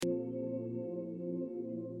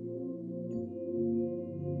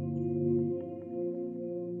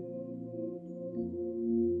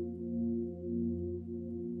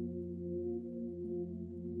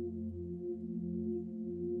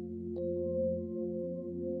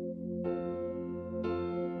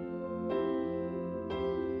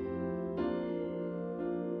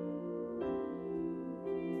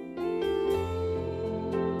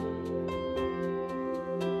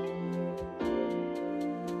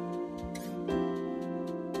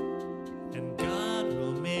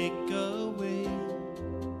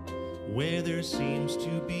where there seems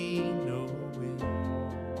to be no way.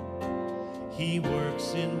 He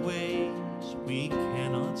works in ways we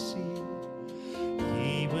cannot see.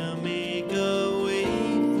 He will make a way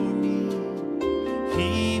for me.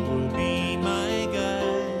 He will be my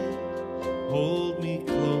guide. Hold me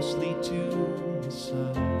closely to his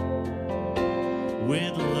side.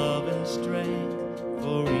 With love and strength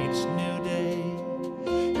for each new day,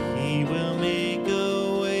 he will make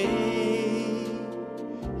a way.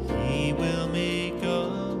 He will make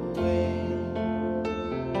a way.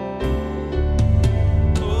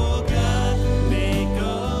 Oh, God, make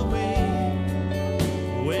a way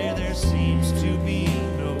where there seems to be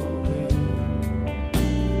no way.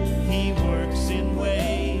 He works in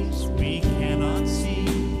ways we cannot see.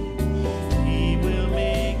 He will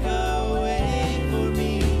make a way for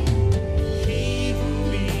me. He will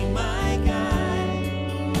be my guide.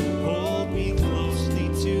 Hold me closely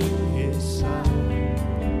to his side.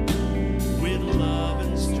 With love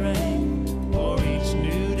and strength for each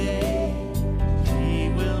new day, he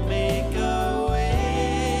will make a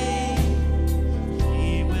way.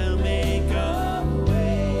 He will make a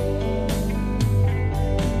way.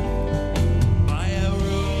 By a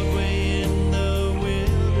roadway in the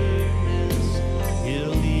wilderness,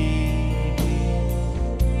 he'll lead me.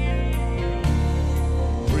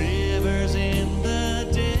 Rivers in the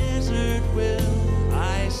desert will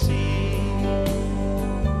I see.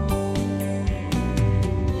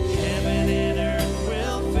 Heaven and earth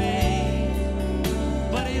will fade,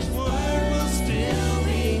 but his word will still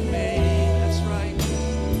remain. That's right.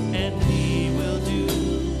 And he will do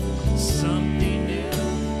something new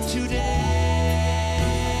today.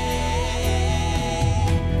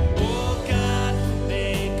 Oh, God,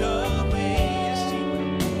 make a way, yes, he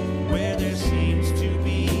will, where there seems to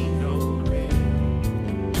be no way.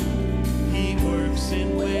 He works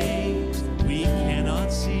in ways we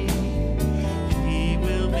cannot see. He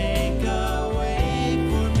will make a way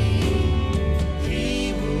for me.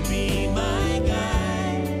 He will be my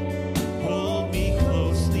guide. Hold me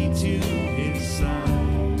closely to his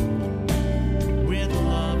side. With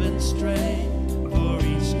love and strength for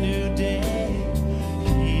each new day,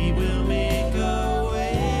 he will make a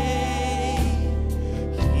way.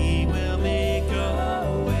 He will make a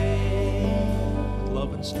way.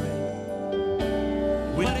 Love and strength.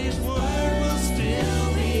 But his word will still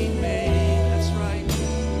remain. That's right.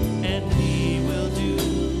 And he will do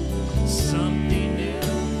something new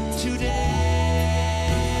today.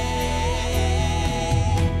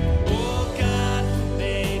 Oh, God,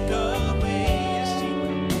 make a way, yes, he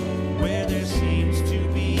will, where there seems to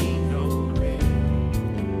be no way.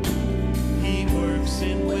 He works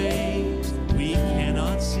in ways we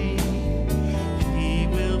cannot see. He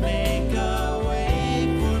will make a way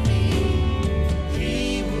for me.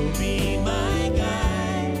 He will be my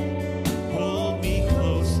guide. Hold me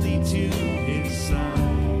closely to his side.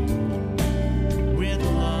 With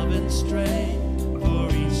love and strength for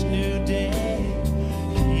each new day,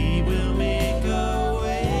 he will make a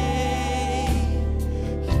way.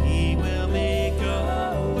 He will make a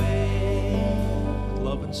way.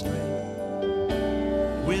 Love and strength.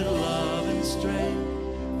 With love and strength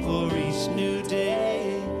for each new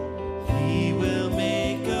day, he will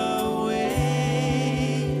make a way.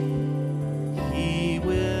 He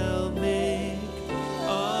will make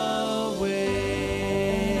a way.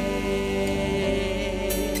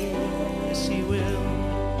 Yes, he will.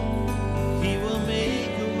 He will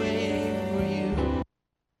make a way for you.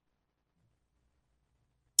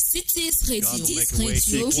 Cities Radio. God will make a way.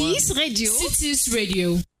 Take one. Cities Radio. Cities Radio.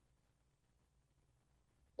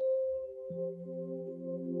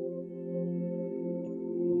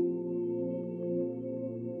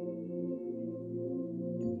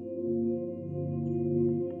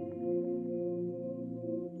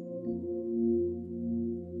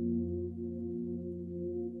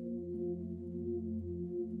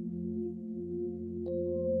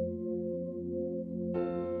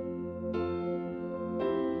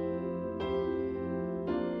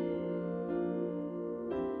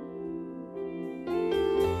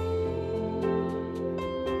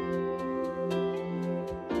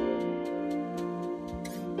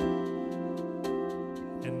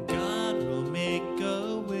 And God will make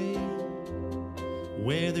a way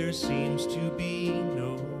where there seems to be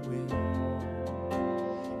no way.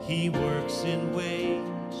 He works in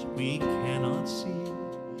ways we cannot see.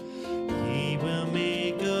 He will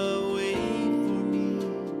make a way for me.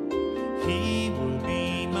 He will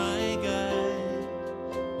be my guide.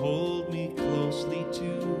 Hold me closely to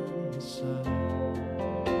his side.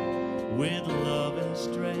 With love and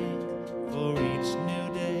strength for each new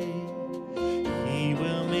day, he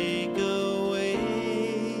will make a way.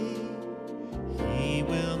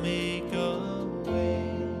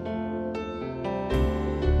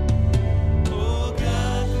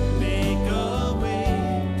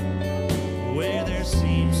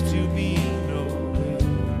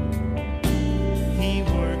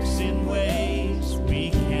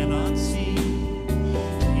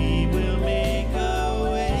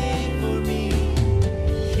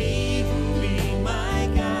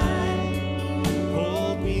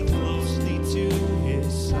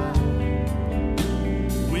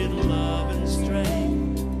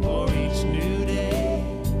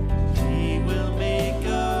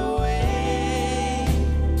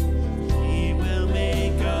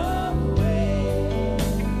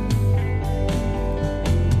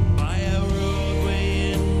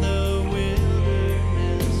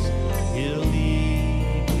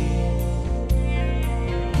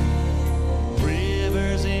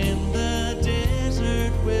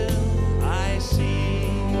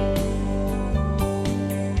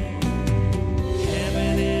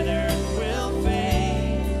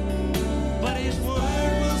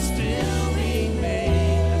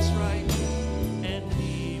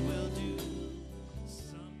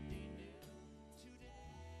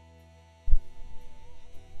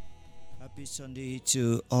 Happy Sunday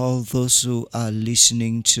to all those who are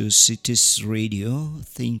listening to Cities Radio.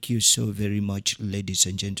 Thank you so very much, ladies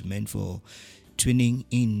and gentlemen, for tuning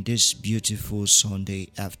in this beautiful Sunday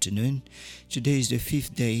afternoon. Today is the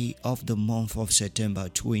 5th day of the month of September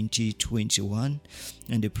 2021,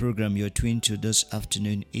 and the program you're tuned to this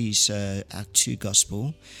afternoon is Act 2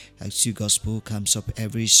 Gospel. Act 2 Gospel comes up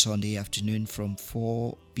every Sunday afternoon from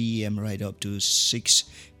 4 p.m. right up to 6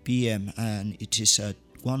 p.m. and it is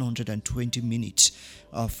 120 minutes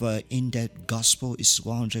of in-depth gospel. Is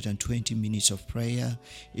 120 minutes of prayer.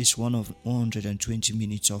 It's 120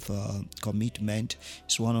 minutes of commitment.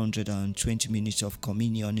 It's 120 minutes of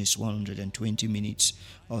communion. It's 120 minutes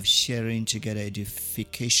of sharing together,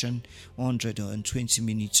 edification. 120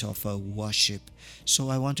 minutes of worship.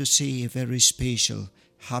 So I want to say a very special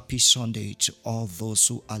happy Sunday to all those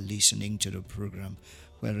who are listening to the program,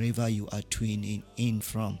 wherever you are tuning in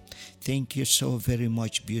from. Thank you so very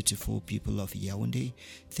much, beautiful people of Yaoundé.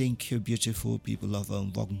 Thank you, beautiful people of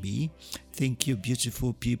Vogmi. Thank you,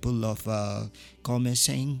 beautiful people of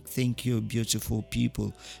Komeseng. Thank you, beautiful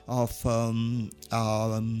people of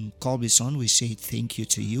Colbison. We say thank you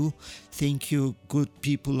to you. Thank you, good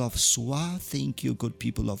people of Swa. Thank you, good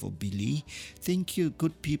people of Obili. Thank you,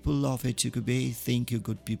 good people of Etukube. Thank you,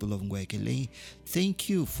 good people of Ngwekele. Thank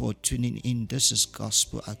you for tuning in. This is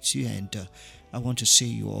Gospel Actu, and I want to say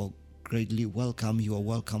you are greatly welcome. You are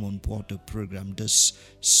welcome on board the program this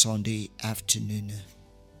Sunday afternoon.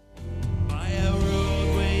 By a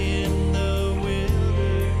roadway in the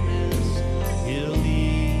wilderness, he'll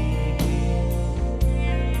lead me.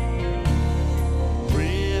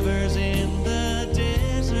 Rivers in the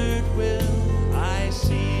desert will I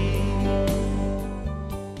see.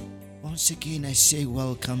 Once again, I say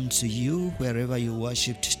welcome to you wherever you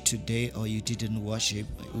worshipped today or you didn't worship.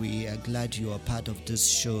 We are glad you are part of this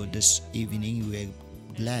show this evening. We are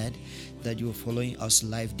glad that you are following us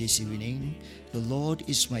live this evening. The Lord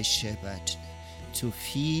is my shepherd to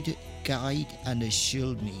feed, guide, and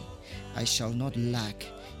shield me. I shall not lack.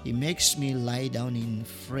 He makes me lie down in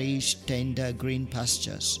fresh, tender green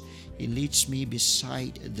pastures. He leads me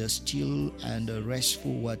beside the still and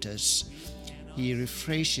restful waters. He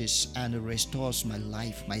refreshes and restores my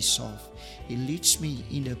life, my soul. He leads me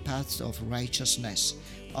in the paths of righteousness,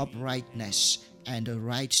 uprightness, and a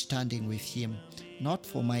right standing with Him, not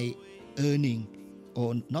for my earning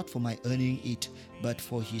it, but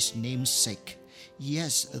for His name's sake.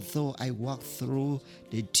 Yes, though I walk through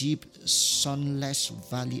the deep, sunless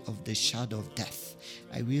valley of the shadow of death,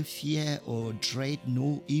 I will fear or dread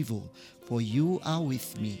no evil, for you are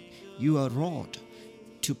with me. Your rod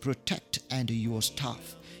to protect and your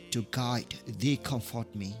staff to guide, they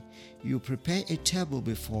comfort me. You prepare a table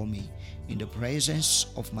before me in the presence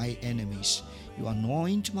of my enemies. You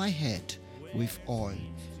anoint my head with oil.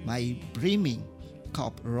 My brimming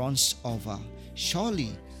cup runs over.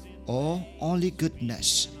 Surely, only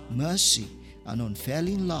goodness, mercy, and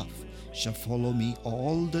unfailing love shall follow me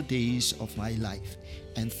all the days of my life,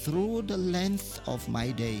 and through the length of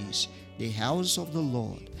my days, the house of the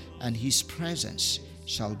Lord and His presence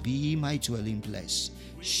shall be my dwelling place.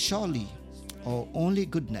 Surely, only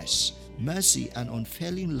goodness, mercy, and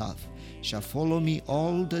unfailing love shall follow me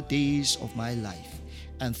all the days of my life,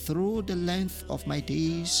 and through the length of my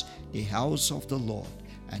days, the house of the Lord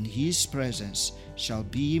and His presence shall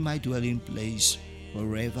be my dwelling place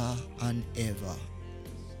forever and ever.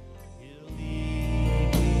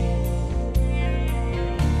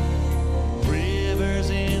 Rivers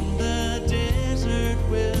in the desert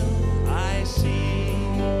will I see.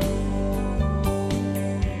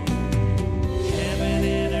 Heaven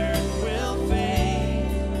and earth will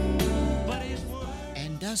fade, but His word.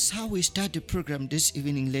 And that's how we start the program this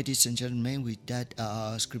evening, ladies and gentlemen, with that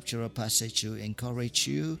scriptural passage to encourage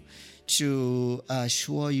you, to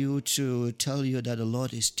assure you, to tell you that the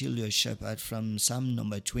Lord is still your shepherd from Psalm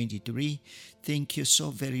number 23. Thank you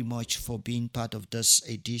so very much for being part of this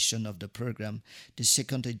edition of the program, the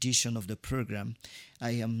second edition of the program.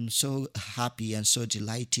 I am so happy and so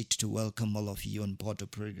delighted to welcome all of you on board the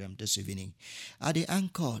program this evening. At the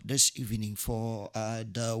anchor this evening for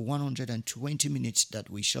the 120 minutes that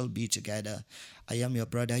we shall be together, I am your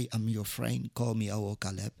brother, I'm your friend, call me Awo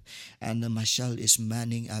Caleb, and Marshall is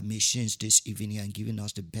manning our machines this evening and giving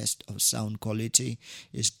us the best of sound quality,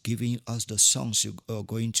 is giving us the songs you are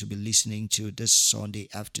going to be listening to this Sunday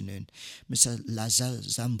afternoon. Mr. Lazar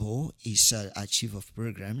Zambo is our chief of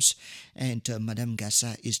programs, and Madam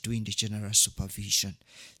Gassa is doing the general supervision.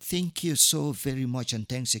 Thank you so very much, and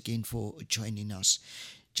thanks again for joining us.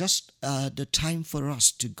 Just the time for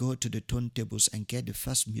us to go to the turntables and get the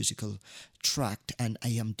first musical track, and I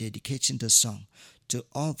am dedicating the song to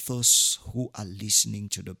all those who are listening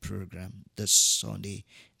to the program this Sunday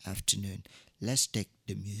afternoon. Let's take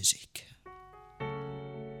the music.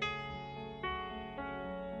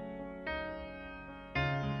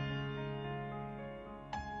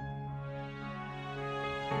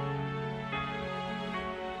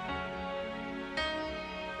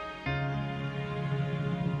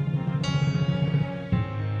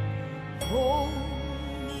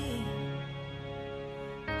 Holy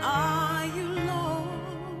are you, Lord,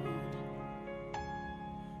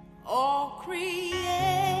 all creation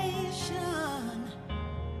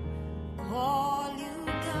call you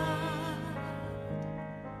God.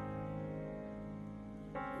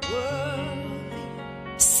 Worthy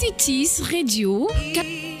Cities Radio.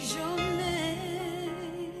 is your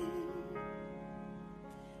name.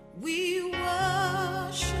 We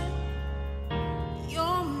worship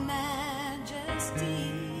your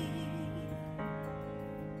majesty.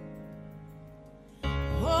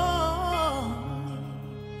 Holy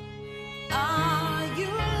are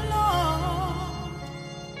you, Lord,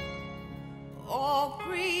 all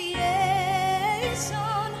creation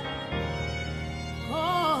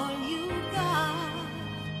call you God.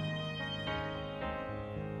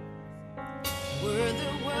 Worthy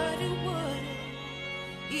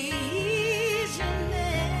is your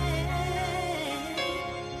name.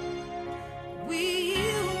 We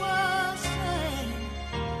worship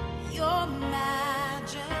your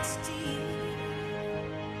majesty.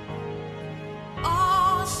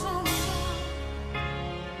 Awesome God,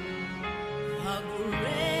 how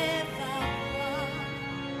great thou art.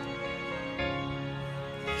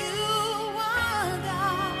 You are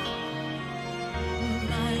God,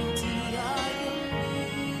 mighty are your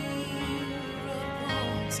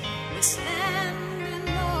miracles. We stand in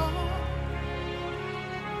awe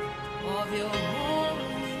of your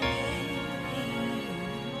holy name.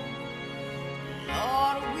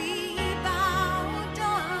 Lord, we bow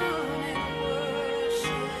down and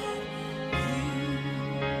worship you.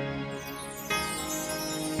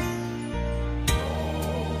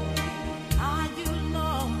 Are you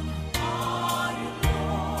Lord?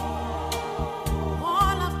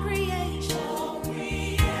 All of creation,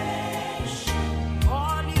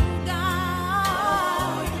 all you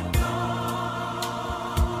God.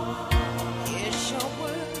 Yes, your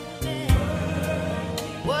word.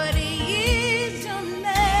 What is your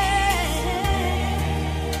name?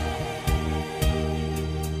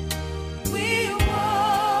 We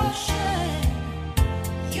worship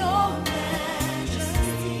your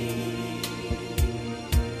majesty.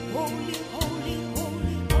 Holy, holy,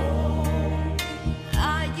 holy,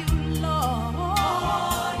 are you Lord?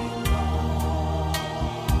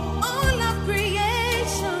 All of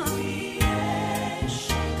creation,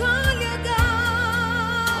 call you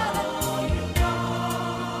God.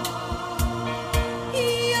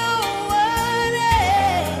 You're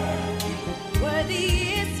worthy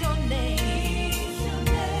is your name.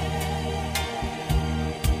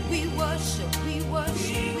 We worship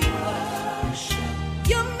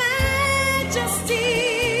your majesty.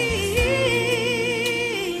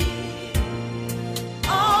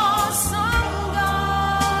 Awesome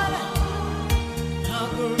God, how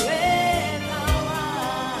great thou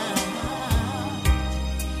art.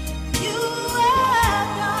 You are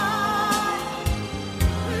God,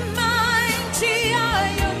 mighty are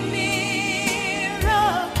your miracles.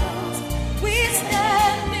 We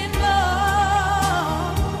stand in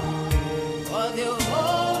awe of your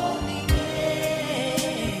holy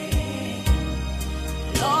name.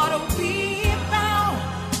 Lord, we bow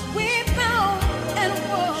and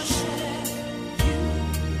worship you.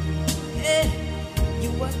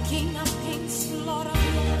 You are King of kings, Lord of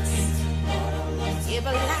lords,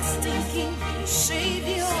 everlasting King,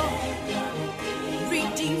 Savior,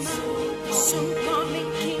 Redeemer, soon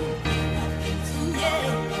coming King.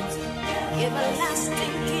 Yeah,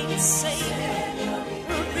 everlasting King, Savior,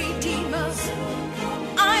 Redeemer.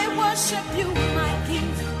 I worship you, my King,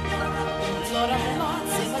 Lord of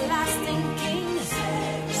lords, everlasting King,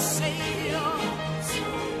 Savior.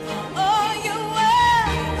 Oh, you are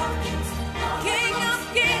King of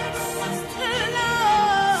kings, Lord of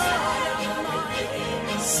lords,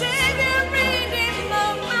 Savior, Redeemer,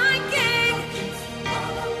 my King.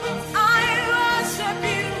 I worship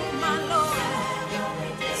you, my Lord,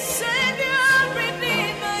 Savior,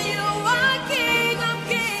 Redeemer.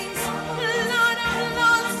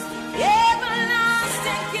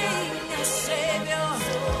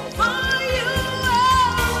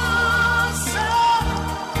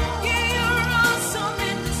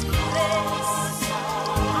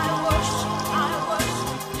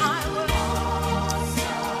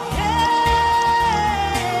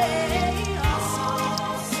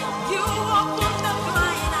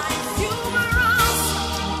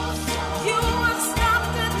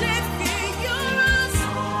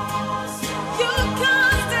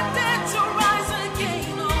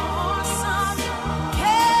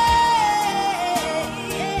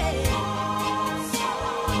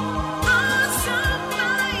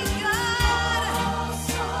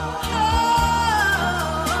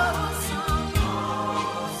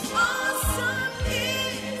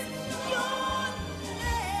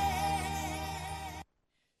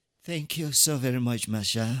 Thank you so very much,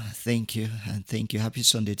 Masha. Thank you, and thank you. Happy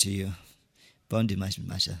Sunday to you. Bondi,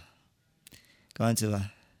 Masha. Go on to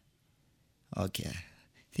her. Okay.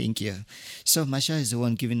 Thank you. So Masha is the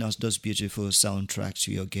one giving us those beautiful soundtracks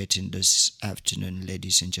we are getting this afternoon,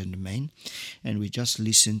 ladies and gentlemen. And we just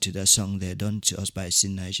listened to the song there done to us by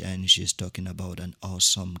Sinach, and she's talking about an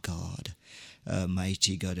awesome God, a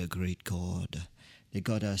mighty God, a great God. The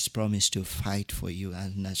God has promised to fight for you.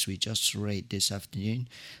 And as we just read this afternoon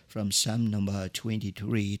from Psalm number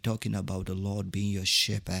 23, talking about the Lord being your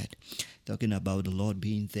shepherd, talking about the Lord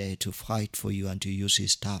being there to fight for you and to use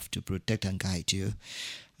his staff to protect and guide you.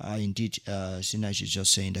 Indeed, Sinach is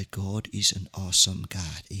just saying that God is an awesome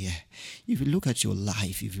God. Yeah. If you look at your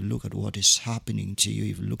life, if you look at what is happening to you,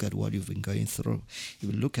 if you look at what you've been going through, if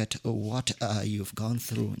you look at what you've gone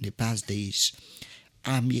through in the past days,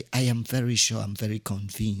 I am very sure, I'm very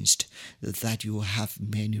convinced that you have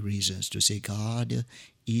many reasons to say God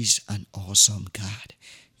is an awesome God.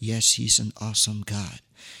 Yes, he's an awesome God.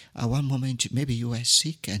 One moment, maybe you were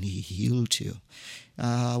sick and he healed you.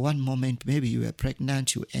 One moment, maybe you were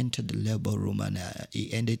pregnant, you entered the labor room and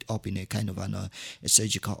he ended up in a kind of a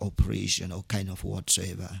surgical operation or kind of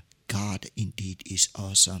whatsoever. God indeed is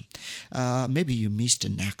awesome. Maybe you missed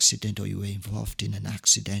an accident or you were involved in an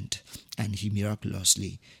accident and he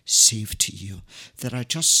miraculously saved you. There are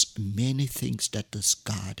just many things that this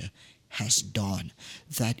God has done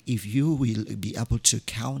that if you will be able to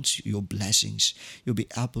count your blessings, you'll be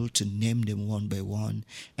able to name them one by one,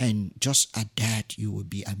 and just at that you will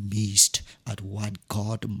be amazed at what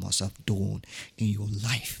God must have done in your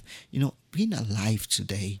life. You know, being alive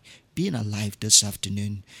today, being alive this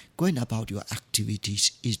afternoon, going about your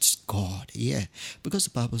activities, it's God. Yeah, because the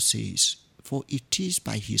Bible says, for it is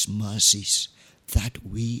by his mercies that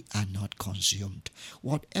we are not consumed.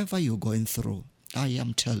 Whatever you're going through, I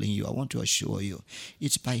am telling you, I want to assure you,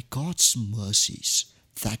 it's by God's mercies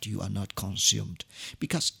that you are not consumed.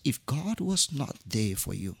 Because if God was not there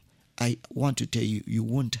for you, I want to tell you, you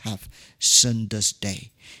won't have sinned this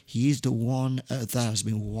day. He is the one that has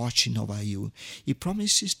been watching over you. He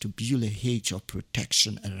promises to build a hedge of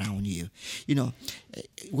protection around you. You know,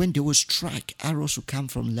 when they will strike, arrows will come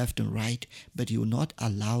from left and right, but he will not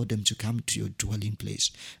allow them to come to your dwelling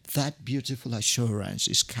place. That beautiful assurance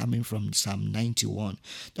is coming from Psalm 91,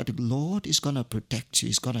 that the Lord is going to protect you,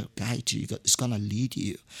 He's going to guide you, He's going to lead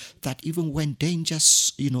you. That even when danger,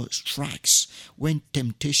 strikes, when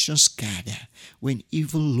temptations gather, when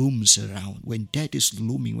evil looms around, when death is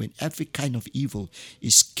looming, when every kind of evil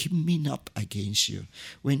is scheming up against you,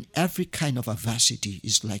 when every kind of adversity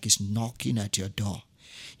is like it's knocking at your door.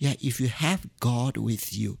 Yeah, if you have God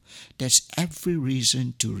with you, there's every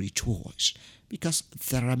reason to rejoice, because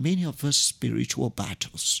there are many of us spiritual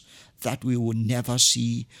battles that we will never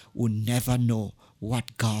see, will never know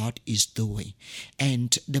what God is doing.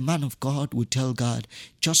 And the man of God will tell God,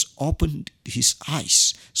 just open his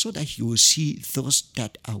eyes so that he will see those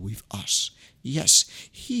that are with us. Yes,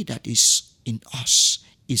 he that is in us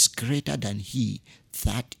is greater than he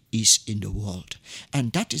that is in the world.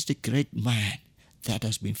 And that is the great man that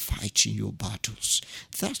has been fighting your battles.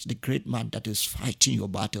 That's the great man that is fighting your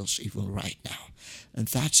battles even right now. And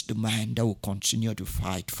that's the man that will continue to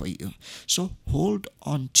fight for you. So hold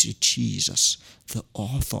on to Jesus, the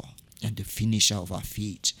author and the finisher of our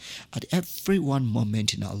faith. At every one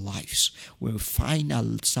moment in our lives, we find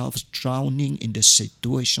ourselves drowning in the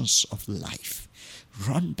situations of life.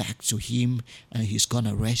 Run back to him and he's going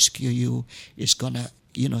to rescue you. He's going to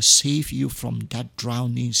save you from that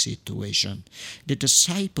drowning situation. The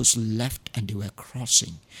disciples left and they were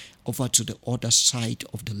crossing over to the other side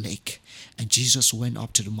of the lake, and Jesus went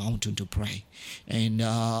up to the mountain to pray. And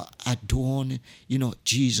at dawn,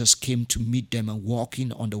 Jesus came to meet them and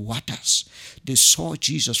walking on the waters. They saw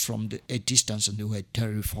Jesus from a distance and they were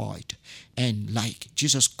terrified. And like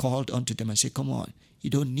Jesus called unto them and said, come on,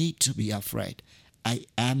 you don't need to be afraid. I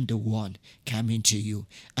am the one coming to you.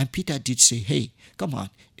 And Peter did say, hey, come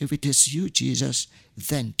on, if it is you, Jesus,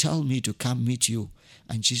 then tell me to come meet you.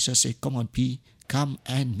 And Jesus said, come on, P, come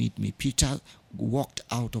and meet me. Peter walked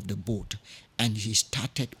out of the boat and he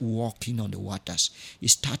started walking on the waters. He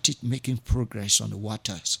started making progress on the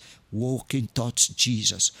waters, walking towards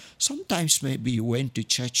Jesus. Sometimes maybe you went to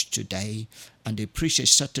church today and they preached a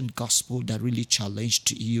certain gospel that really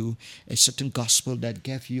challenged you, a certain gospel that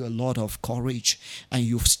gave you a lot of courage, and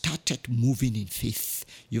you've started moving in faith.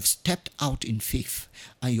 You've stepped out in faith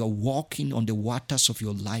and you're walking on the waters of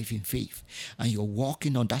your life in faith, and you're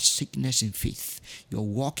walking on that sickness in faith. You're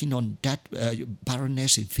walking on that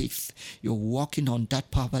barrenness in faith. You're walking on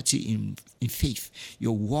that poverty in faith.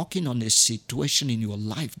 You're walking on a situation in your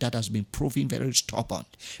life that has been proving very stubborn.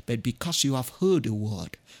 But because you have heard a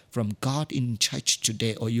word from God in church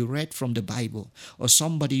today, or you read from the Bible, or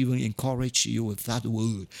somebody even encouraged you with that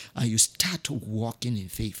word, and you start walking in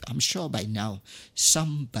faith, I'm sure by now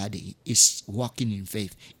somebody is walking in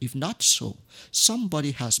faith. If not so,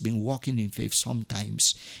 somebody has been walking in faith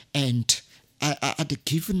sometimes, and at the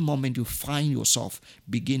given moment you find yourself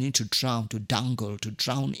beginning to drown, to dangle, to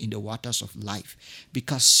drown in the waters of life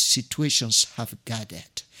because situations have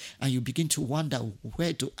gathered. And you begin to wonder,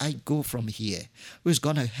 where do I go from here? Who's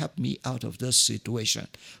going to help me out of this situation?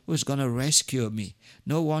 Who's going to rescue me?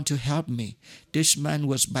 No one to help me. This man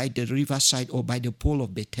was by the riverside or by the pool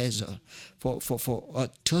of Bethesda for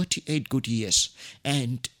 38 good years.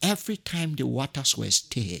 And every time the waters were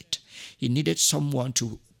stirred, he needed someone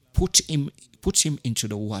to put him into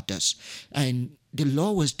the waters. And the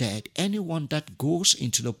law was that anyone that goes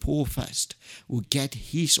into the pool first will get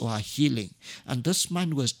his or her healing. And this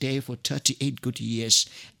man was there for 38 good years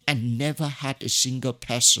and never had a single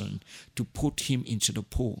person to put him into the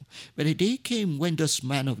pool. But a day came when this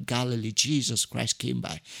man of Galilee, Jesus Christ, came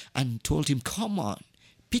by and told him, come on,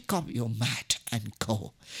 pick up your mat and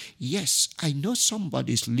go. Yes, I know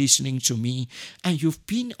somebody's listening to me, and you've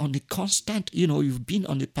been on a constant, you've been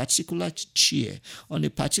on a particular chair, on a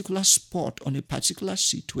particular spot, on a particular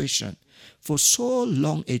situation for so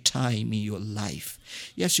long a time in your life.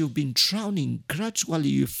 Yes, you've been drowning. Gradually,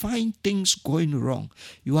 you find things going wrong.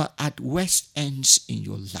 You are at worst ends in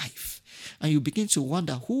your life. And you begin to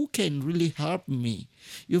wonder, who can really help me?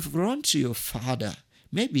 You've run to your father.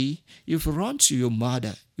 Maybe you've run to your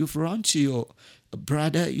mother, you've run to your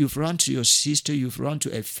brother, you've run to your sister, you've run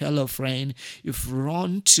to a fellow friend, you've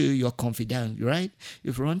run to your confidant, right?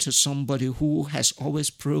 You've run to somebody who has always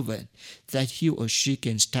proven that he or she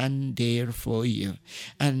can stand there for you.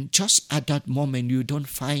 And just at that moment, you don't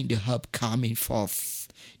find the help coming forth.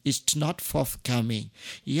 It's not forthcoming.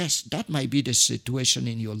 Yes, that might be the situation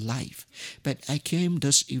in your life. But I came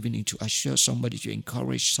this evening to assure somebody, to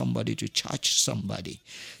encourage somebody, to charge somebody,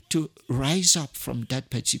 to rise up from that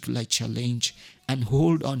particular challenge and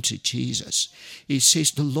hold on to Jesus. He says,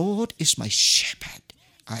 the Lord is my shepherd,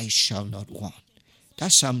 I shall not want.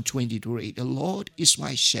 That's Psalm 23. The Lord is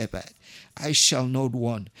my shepherd, I shall not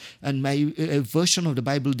want. And my version of the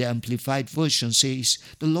Bible, the Amplified Version, says,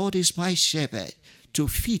 the Lord is my shepherd. To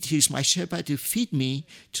feed, He is my shepherd to feed me,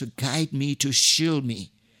 to guide me, to shield me.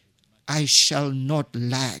 I shall not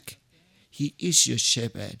lack. He is your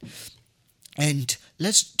shepherd. And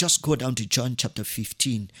let's just go down to John chapter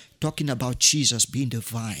 15, talking about Jesus being the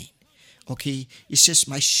vine. Okay, it says,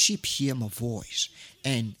 my sheep hear my voice,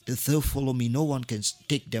 and they'll follow me. No one can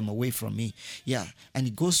take them away from me. Yeah, and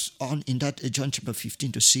it goes on in that John chapter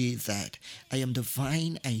 15 to say that I am the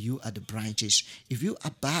vine and you are the branches. If you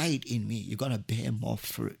abide in me, you're going to bear more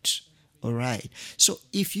fruit. All right. So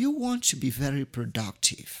if you want to be very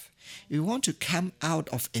productive, if you want to come out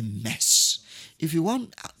of a mess, if you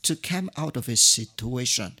want to come out of a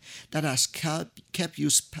situation that has kept you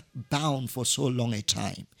bound for so long a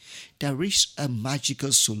time, there is a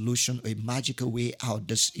magical solution, a magical way out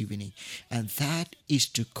this evening, and that is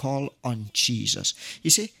to call on Jesus. He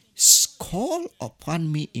said, call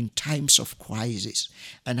upon me in times of crisis,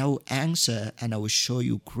 and I will answer, and I will show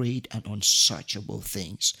you great and unsearchable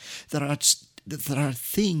things. There are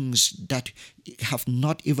things that have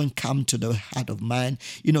not even come to the heart of man.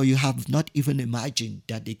 You have not even imagined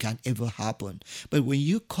that they can ever happen. But when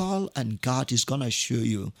you call, and God is going to show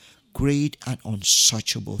you great and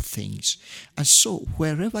unsearchable things. And so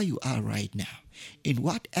wherever you are right now, in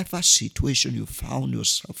whatever situation you found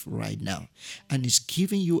yourself right now, and it's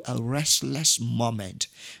giving you a restless moment,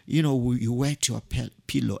 you wet your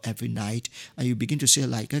pillow every night, and you begin to say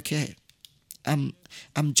like, okay, I'm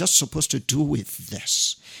just supposed to do with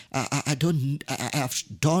this. I have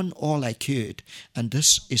done all I could, and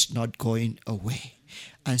this is not going away.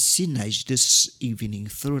 And Sinach this evening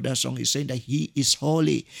through that song is saying that He is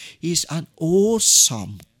holy. He is an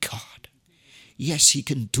awesome God. Yes, He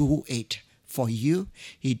can do it for you.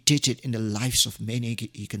 He did it in the lives of many.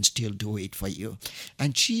 He can still do it for you.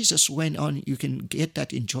 And Jesus went on. You can get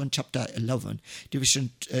that in John chapter 11,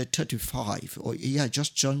 division 35, or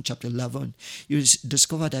just John chapter 11. You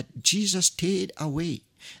discover that Jesus stayed away,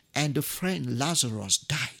 and the friend Lazarus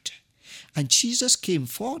died. And Jesus came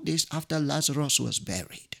 4 days after Lazarus was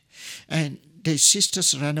buried. And the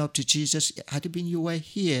sisters ran up to Jesus. Had it been you were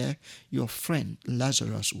here, your friend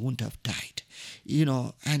Lazarus wouldn't have died.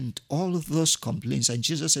 And all of those complaints. And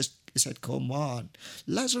Jesus says, He said, come on.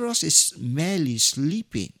 Lazarus is merely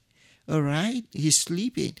sleeping. All right? He's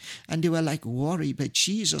sleeping. And they were like worried, but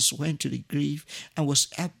Jesus went to the grave and was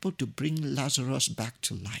able to bring Lazarus back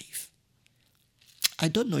to life. I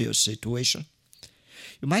don't know your situation.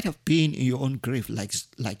 You might have been in your own grave like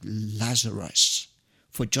Lazarus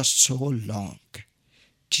for just so long.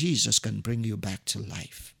 Jesus can bring you back to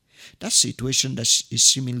life. That situation that is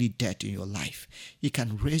seemingly dead in your life, He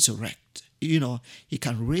can resurrect. He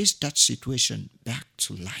can raise that situation back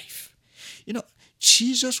to life.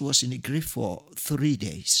 Jesus was in the grave for 3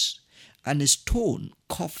 days, and a stone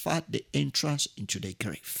covered the entrance into the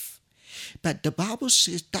grave. But the Bible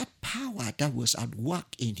says that power that was at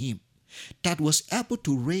work in Him, that was able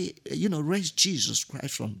to raise Jesus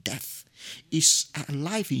Christ from death, is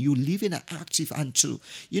alive in you, living and active, and to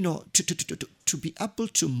be able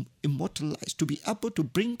to immortalize, to be able to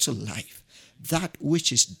bring to life that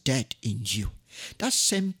which is dead in you. That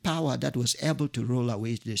same power that was able to roll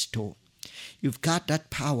away the stone. You've got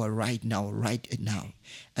that power right now.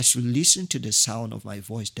 As you listen to the sound of my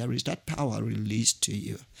voice, there is that power released to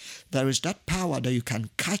you. There is that power that you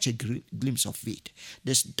can catch a glimpse of it.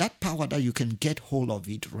 There's that power that you can get hold of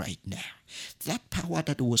it right now. That power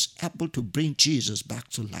that was able to bring Jesus back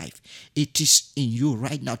to life, it is in you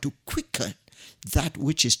right now to quicken that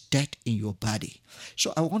which is dead in your body.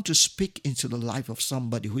 So I want to speak into the life of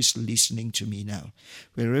somebody who is listening to me now.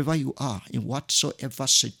 Wherever you are, in whatsoever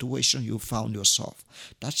situation you found yourself,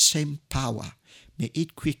 that same power, may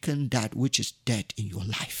it quicken that which is dead in your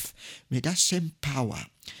life. May that same power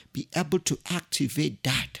be able to activate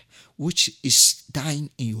that which is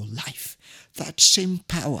dying in your life. That same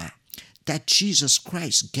power that Jesus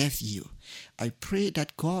Christ gave you, I pray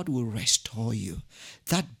that God will restore you.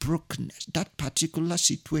 That brokenness, that particular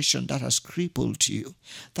situation that has crippled you,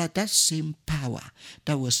 that same power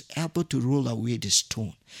that was able to roll away the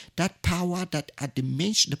stone, that power that at the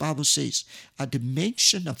mention, the Bible says, at the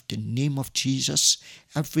mention of the name of Jesus,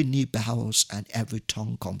 every knee bows and every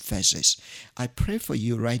tongue confesses. I pray for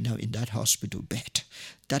you right now in that hospital bed,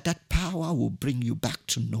 that power will bring you back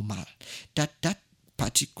to normal, that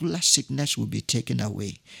particular sickness will be taken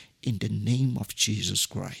away in the name of Jesus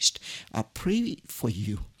Christ. I pray for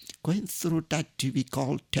you going through that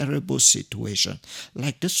difficult, terrible situation,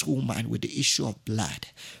 like this woman with the issue of blood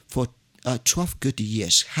for 12 good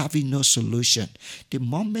years, having no solution. The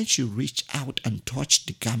moment she reached out and touched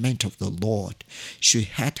the garment of the Lord, she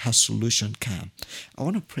had her solution come. I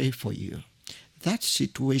want to pray for you. That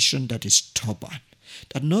situation that is stubborn,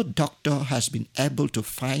 that no doctor has been able to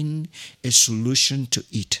find a solution to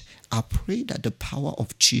it, I pray that the power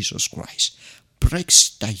of Jesus Christ breaks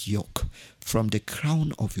that yoke from the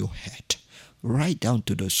crown of your head right down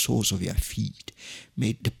to the soles of your feet.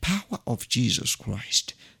 May the power of Jesus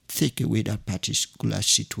Christ take away that particular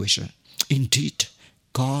situation. Indeed,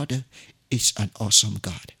 God is an awesome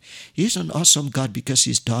God. He is an awesome God because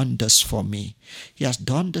He's done this for me. He has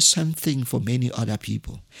done the same thing for many other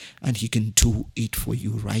people, and He can do it for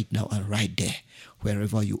you right now and right there,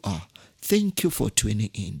 wherever you are. Thank you for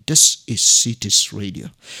tuning in. This is Cities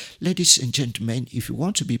Radio. Ladies and gentlemen, if you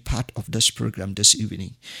want to be part of this program this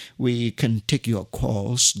evening, we can take your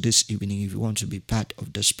calls this evening if you want to be part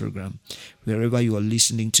of this program, wherever you are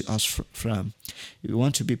listening to us from. If you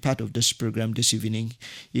want to be part of this program this evening,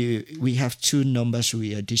 we have 2 numbers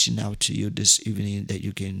we are dishing out to you this evening that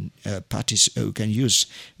you can you can use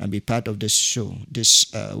and be part of this show,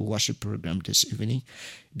 this worship program this evening.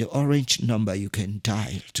 The orange number you can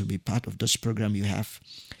dial to be part of this program, you have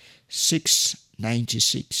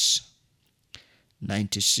 696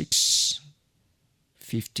 96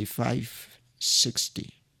 55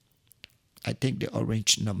 60. I take the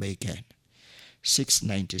orange number again.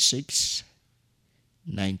 696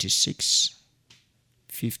 96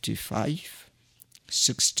 55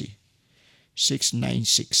 60.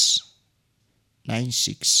 696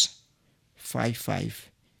 96 55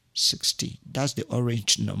 60. That's the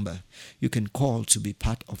orange number you can call to be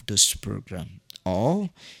part of this program. Or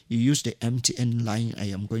you use the MTN line I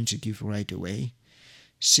am going to give right away.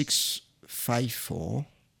 654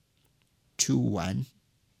 21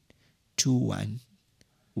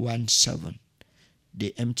 2117.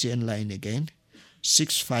 The MTN line again.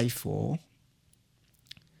 654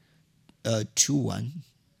 21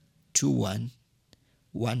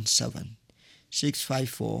 2117.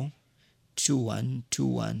 654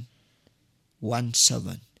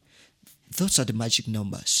 212117. Those are the magic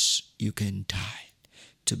numbers you can dial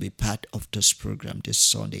to be part of this program this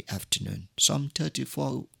Sunday afternoon. Some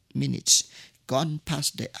 34 minutes gone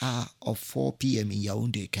past the hour of 4 p.m. in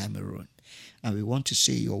Yaoundé, Cameroon. And we want to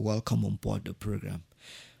say you're welcome on board the program.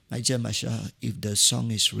 My dear Masha, if the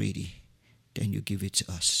song is ready, then you give it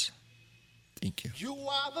to us. Thank you. You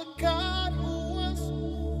are the God who was,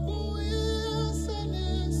 who is, and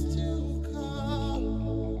is to come.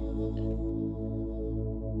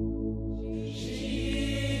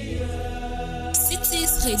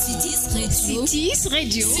 Cities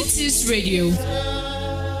Radio. Cities Radio.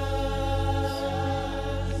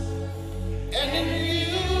 And in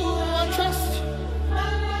you I trust.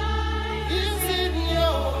 Is in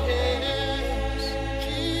your hands,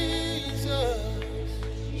 Jesus.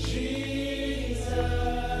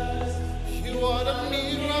 You are the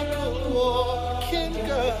miracle working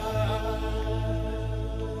God.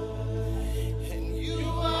 And you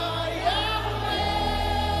are Yahweh.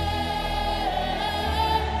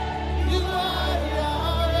 You are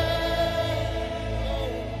Yahweh.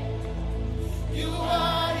 You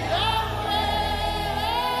are Yahweh.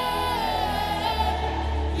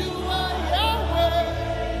 You are Yahweh.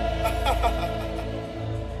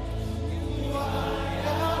 You are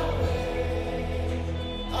Yahweh.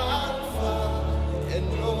 Alpha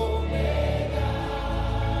and Omega.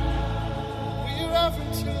 We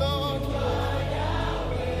reverence you, Lord.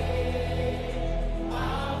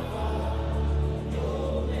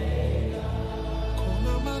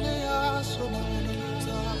 Kuna mane yaso na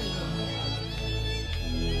manutaya.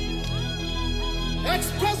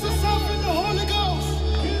 Express yourself in the Holy Ghost.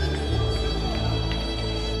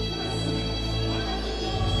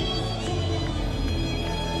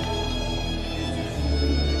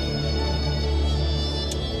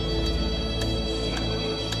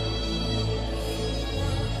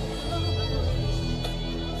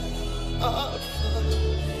 Alpha and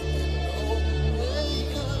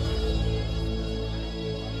Omega.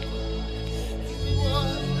 You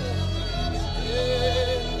are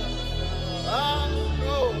Alpha and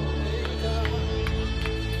Omega.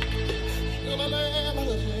 You're the Lamb of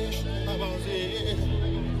the nation of Isaiah.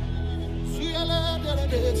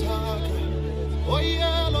 Oh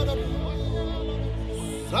yeah, Lord.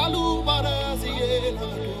 Salu Baraziela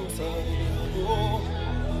Dosaya.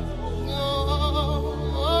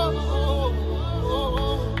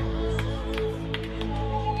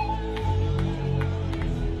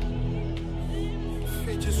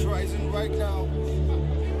 Faith is rising right now.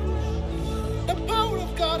 The power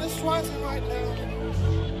of God is rising right now.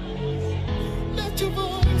 Lift your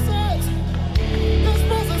voices. His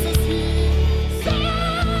presence is here.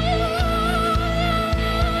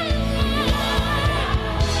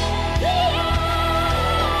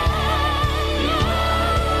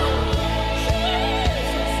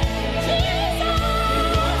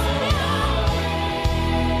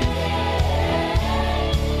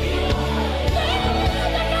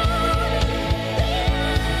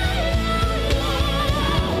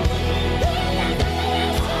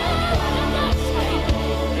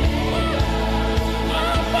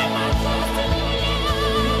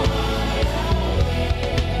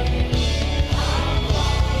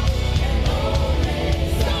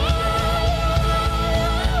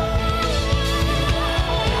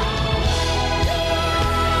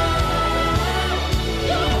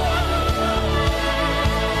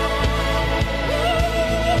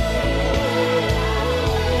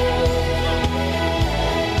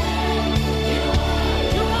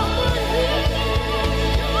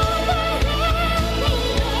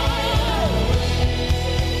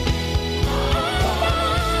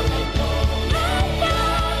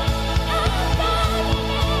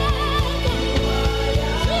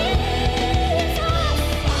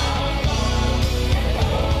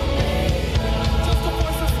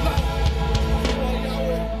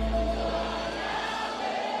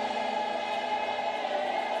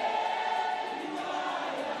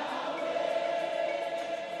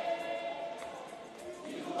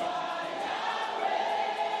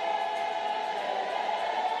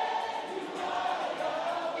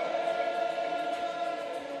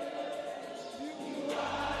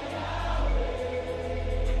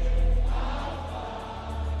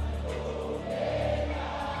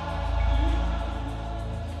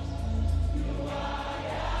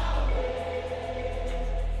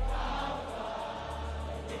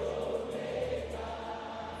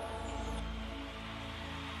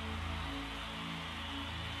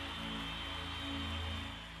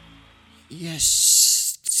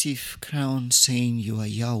 Yes, Steve Crown saying you are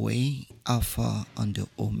Yahweh, Alpha and the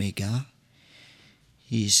Omega.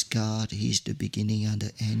 He is God, He is the beginning and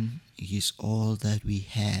the end. He is all that we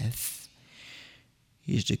have.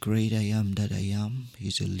 He is the great I am that I am. He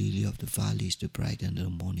is the lily of the valley, He is the bright and the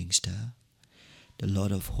morning star. The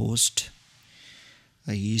Lord of hosts.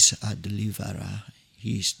 He is our deliverer.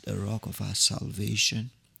 He is the rock of our salvation.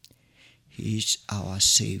 He is our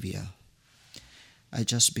Savior. I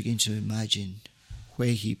just begin to imagine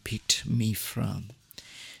where He picked me from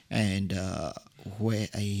and where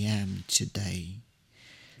I am today.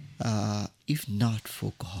 If not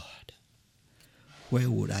for God, where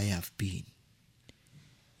would I have been?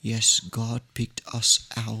 Yes, God picked us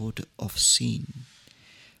out of sin,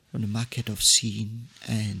 from the market of sin,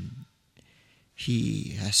 and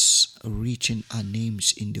He has written our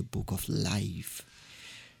names in the book of life.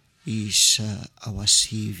 He is our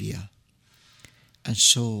Savior. And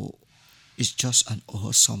so it's just an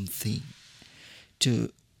awesome thing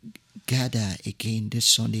to gather again this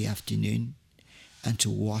Sunday afternoon and to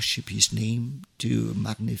worship His name, to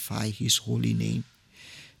magnify His holy name,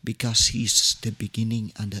 because He's the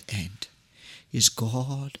beginning and the end. He's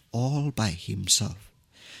God all by Himself.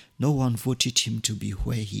 No one voted Him to be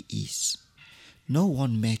where He is. No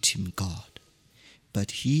one made Him God,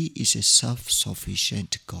 but He is a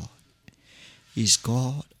self-sufficient God. He's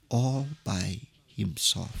God all by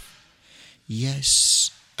Himself.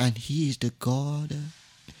 Yes, and He is the God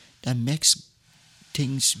that makes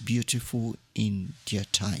things beautiful in their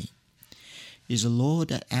time. He's the Lord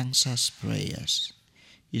that answers prayers.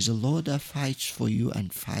 He's the Lord that fights for you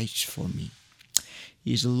and fights for me.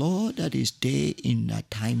 He's the Lord that is there in the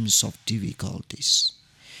times of difficulties.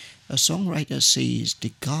 A songwriter says,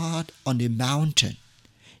 the God on the mountain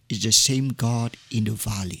is the same God in the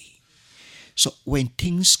valley. So when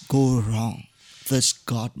things go wrong, this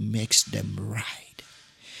God makes them right.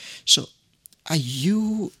 So are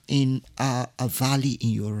you in a valley in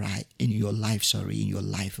your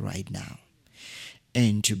life right now?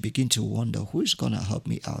 And you begin to wonder, who's going to help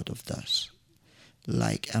me out of this?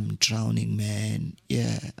 Like, I'm drowning, man.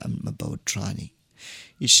 Yeah, I'm about drowning.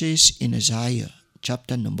 It says in Isaiah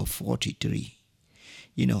chapter number 43,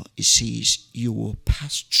 it says, you will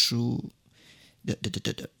pass through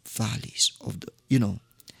the valleys of the, you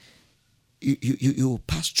will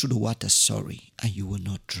pass through the water, and you will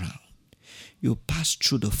not drown. You'll pass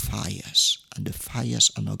through the fires, and the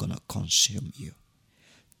fires are not going to consume you.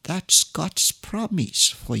 That's God's promise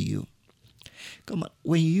for you. Come on,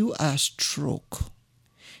 when you are struck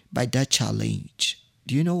by that challenge,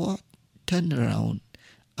 do you know what? Turn around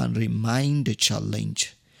and remind the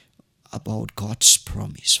challenge about God's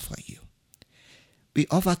promise for you. We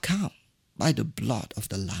overcome by the blood of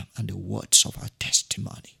the Lamb and the words of our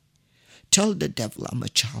testimony. Tell the devil, I'm a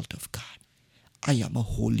child of God. I am a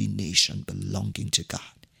holy nation belonging to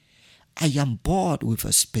God. I am bought with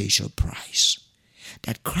a special price.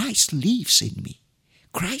 That Christ lives in me.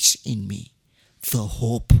 Christ in me, the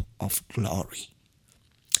hope of glory.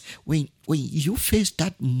 When you face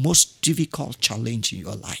that most difficult challenge in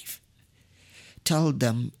your life, tell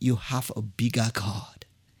them you have a bigger God.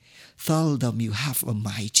 Tell them you have a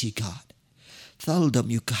mighty God. Tell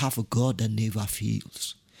them you have a God that never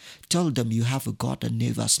fails. Tell them you have a God that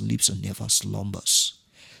never sleeps and never slumbers.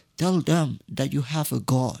 Tell them that you have a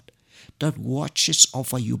God that watches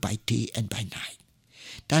over you by day and by night,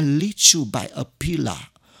 that leads you by a pillar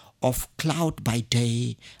of cloud by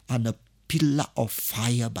day and a pillar of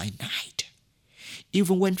fire by night.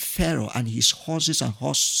 Even when Pharaoh and his horses and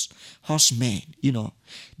horsemen,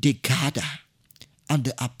 they gather and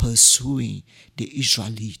they are pursuing the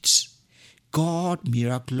Israelites, God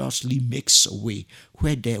miraculously makes a way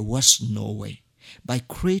where there was no way by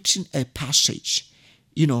creating a passage,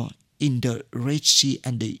 in the Red Sea,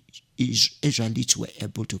 and the Israelites were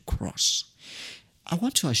able to cross. I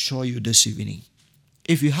want to assure you this evening,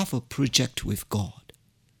 if you have a project with God,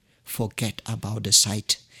 forget about the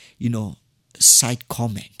side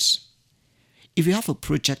comments. If you have a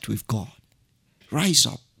project with God, rise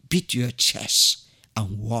up, beat your chest,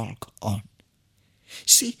 and walk on.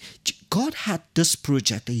 See, God had this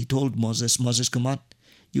project that He told Moses, come on,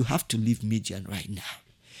 you have to leave Midian right now.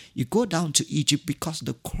 You go down to Egypt because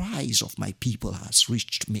the cries of my people has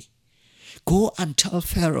reached me. Go and tell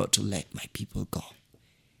Pharaoh to let my people go.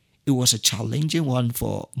 It was a challenging one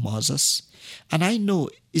for Moses, and I know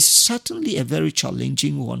it's certainly a very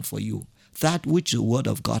challenging one for you. That which the Word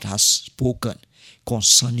of God has spoken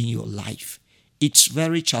concerning your life, it's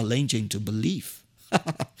very challenging to believe.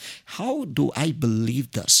 How do I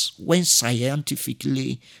believe this when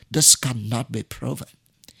scientifically this cannot be proven?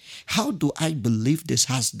 How do I believe this?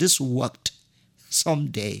 Has this worked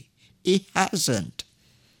someday? It hasn't.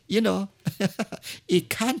 It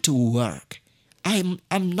can't work. I'm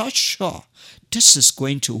not sure this is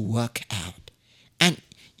going to work out. And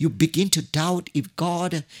you begin to doubt if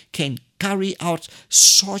God can carry out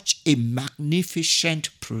such a magnificent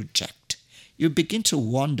project. You begin to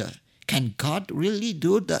wonder, can God really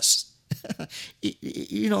do this?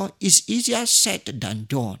 It's easier said than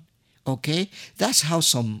done. Okay? That's how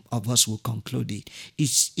some of us will conclude it.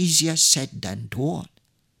 It's easier said than done.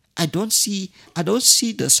 I don't see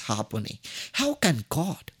this happening. How can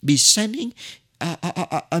God be sending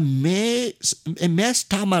a mere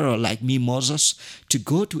stammerer like me, Moses, to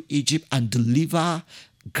go to Egypt and deliver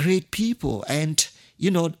great people? And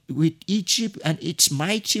with Egypt and its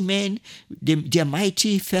mighty men, their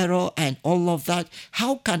mighty Pharaoh and all of that,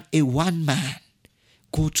 how can a one man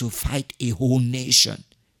go to fight a whole nation?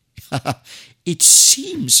 It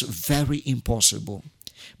seems very impossible.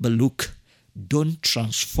 But look, don't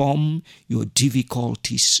transform your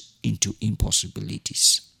difficulties into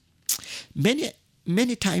impossibilities.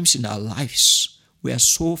 Many times in our lives, we are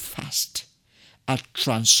so fast at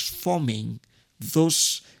transforming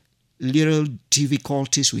those little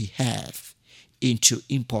difficulties we have into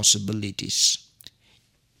impossibilities.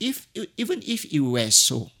 Even if it were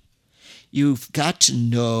so, you've got to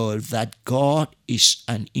know that God is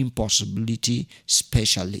an impossibility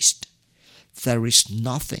specialist. There is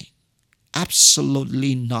nothing,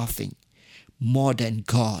 absolutely nothing, more than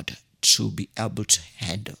God to be able to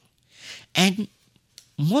handle. And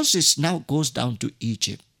Moses now goes down to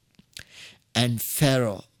Egypt, and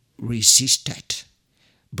Pharaoh resisted,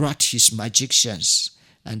 brought his magicians,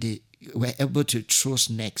 and they were able to throw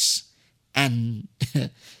snakes. And,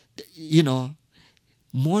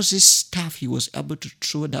 Moses' staff, he was able to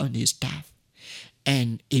throw down his staff,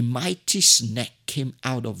 and a mighty snake came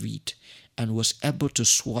out of it and was able to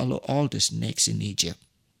swallow all the snakes in Egypt.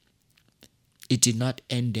 It did not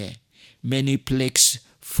end there. Many plagues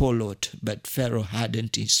followed, but Pharaoh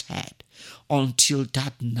hardened his heart until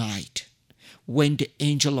that night when the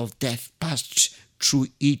angel of death passed through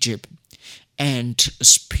Egypt and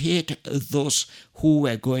spared those who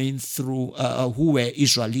were going through, who were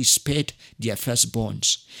Israelites, spared their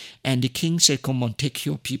firstborns. And the king said, "Come on, take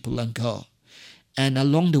your people and go." And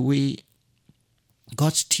along the way,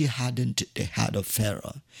 God still hardened the heart of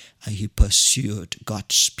Pharaoh, and he pursued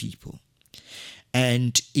God's people.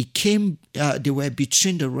 And it came, they were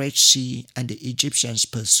between the Red Sea and the Egyptians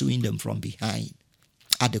pursuing them from behind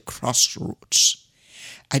at the crossroads.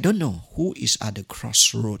 I don't know who is at the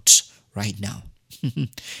crossroads right now.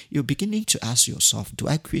 You're beginning to ask yourself, do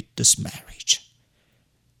I quit this marriage?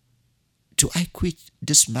 Do I quit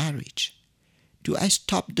this marriage? Do I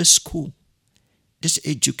stop this school, this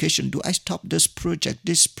education? Do I stop this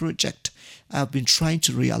project I've been trying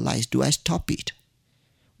to realize? Do I stop it?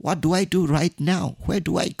 What do I do right now? Where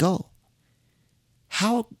do I go?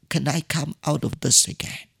 How can I come out of this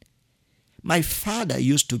again? My father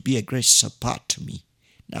used to be a great support to me.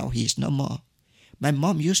 Now he is no more. My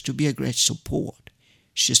mom used to be a great support.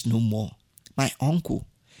 She's no more. My uncle,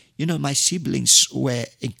 my siblings were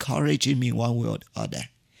encouraging me one way or the other.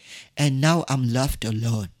 And now I'm left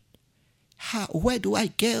alone. Where do I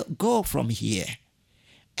go from here?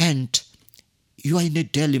 And you are in a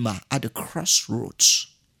dilemma at the crossroads.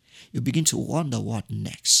 You begin to wonder what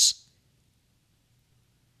next.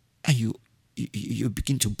 And you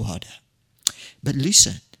begin to bother. But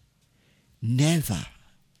listen, never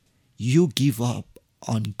you give up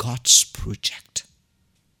on God's project.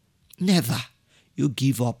 Never you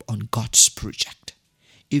give up on God's project.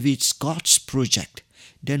 If it's God's project,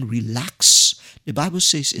 then relax. The Bible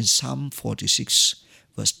says in Psalm 46,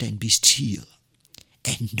 verse 10, "Be still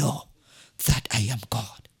and know that I am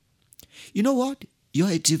God." You know what? You're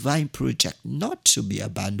a divine project, not to be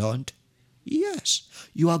abandoned. Yes,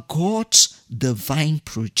 you are God's divine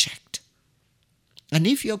project. And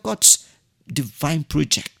if you're God's divine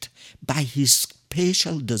project, by his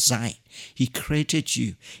special design, he created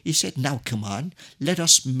you. He said, "Now come on, let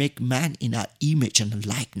us make man in our image and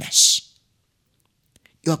likeness."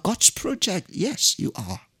 You are God's project. Yes, you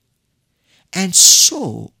are. And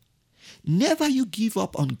so, never you give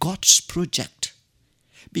up on God's project,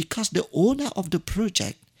 because the owner of the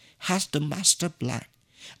project has the master plan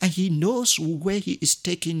and he knows where he is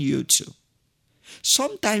taking you to.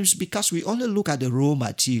 Sometimes because we only look at the raw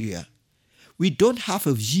material, we don't have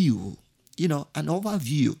a view, an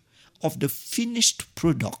overview of the finished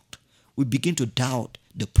product. We begin to doubt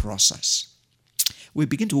the process. We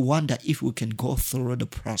begin to wonder if we can go through the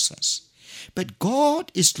process. But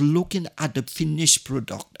God is looking at the finished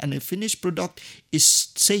product, and the finished product is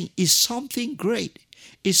saying is something great,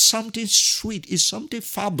 is something sweet, is something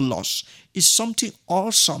fabulous, is something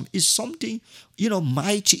awesome, is something,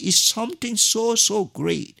 mighty, is something so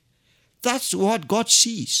great. That's what God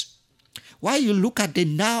sees. While you look at the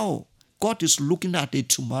now, God is looking at the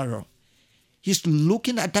tomorrow. He's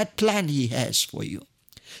looking at that plan he has for you.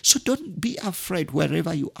 So don't be afraid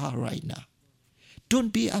wherever you are right now.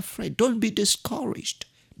 Don't be afraid. Don't be discouraged.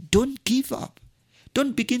 Don't give up.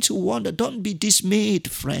 Don't begin to wonder. Don't be dismayed,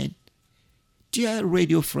 friend. Dear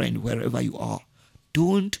radio friend, wherever you are,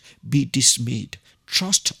 don't be dismayed.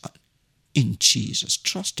 Trust in Jesus.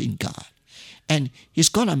 Trust in God. And He's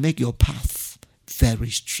going to make your path very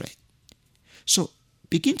straight. So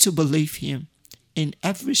begin to believe Him in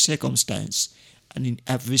every circumstance and in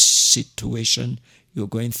every situation you're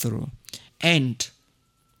going through. And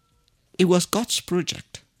it was God's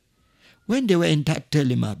project. When they were in that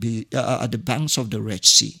dilemma at the banks of the Red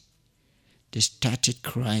Sea, they started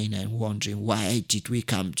crying and wondering, why did we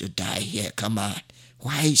come to die here? Come on.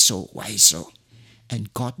 Why so? Why so?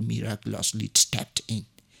 And God miraculously stepped in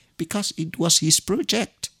because it was His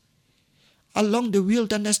project. Along the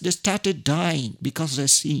wilderness, they started dying because they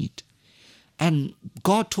sinned. And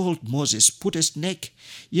God told Moses, put a snake,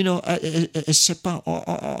 a serpent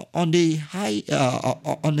on the high,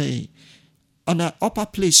 on an upper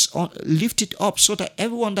place, lift it up so that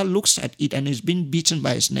everyone that looks at it and is being beaten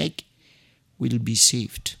by a snake will be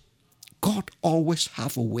saved. God always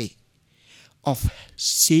have a way of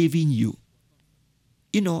saving you.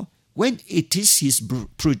 When it is His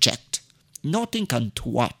project, nothing can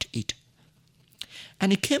thwart it.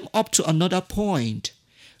 And it came up to another point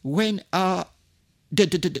when the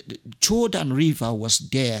Jordan River was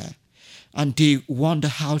there, and they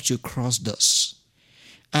wondered how to cross this.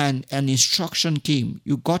 And an instruction came.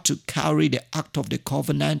 You got to carry the Ark of the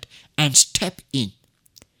Covenant and step in.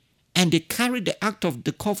 And they carried the Ark of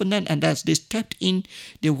the Covenant, and as they stepped in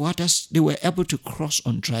the waters, they were able to cross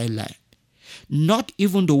on dry land. Not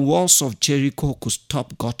even the walls of Jericho could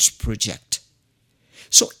stop God's project.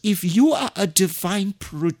 So if you are a divine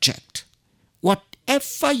project,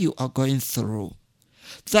 whatever you are going through,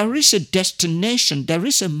 there is a destination, there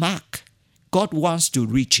is a mark God wants to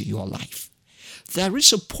reach in your life. There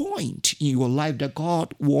is a point in your life that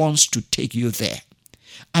God wants to take you there.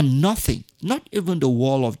 And nothing, not even the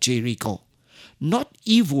wall of Jericho, not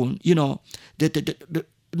even,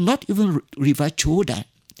 not even River Jordan,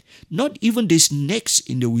 not even the snakes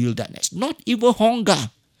in the wilderness, not even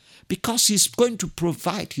hunger, because He's going to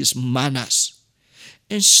provide His manners.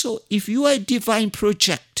 And so if you are a divine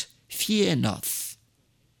project, fear not.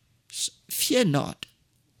 Fear not.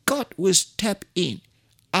 God will step in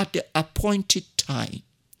at the appointed time.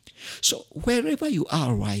 So wherever you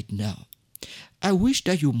are right now, I wish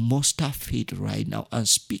that you muster faith right now and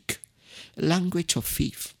speak language of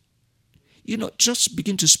faith. Just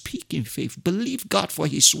begin to speak in faith. Believe God for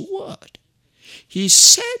His word. He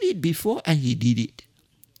said it before and He did it.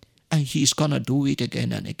 And He's going to do it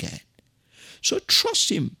again and again. So trust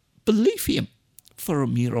Him. Believe Him for a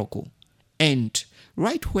miracle. And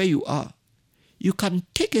right where you are, you can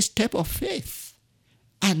take a step of faith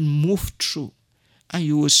and move through. And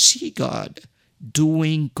you will see God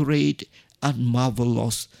doing great and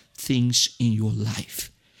marvelous things in your life.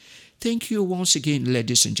 Thank you once again,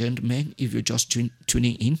 ladies and gentlemen. If you're just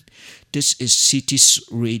tuning in, this is Cities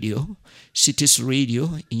Radio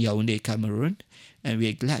in Yaoundé, Cameroon. And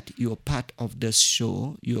we're glad you're part of this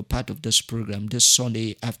show. You're part of this program, this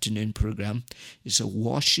Sunday afternoon program. It's a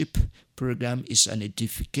worship program. It's an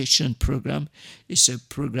edification program. It's a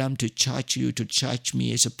program to charge you, to charge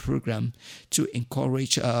me. It's a program to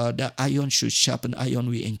encourage. The iron should sharpen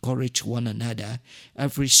iron. We encourage one another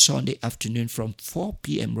every Sunday afternoon from 4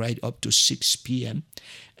 p.m. right up to 6 p.m.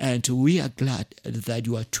 And we are glad that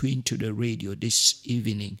you are tuned to the radio this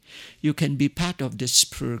evening. You can be part of this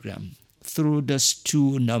program through those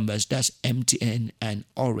two numbers, that's MTN and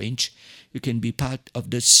Orange. You can be part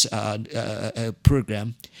of this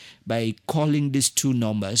program by calling these two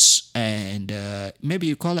numbers, and maybe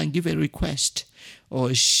you call and give a request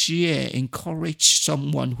or share, encourage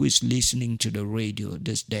someone who is listening to the radio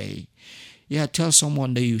this day. Yeah, tell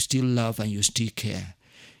someone that you still love and you still care.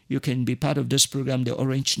 You can be part of this program. The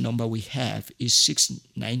Orange number we have is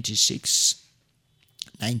 696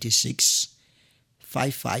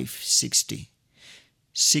 5560,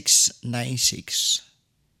 696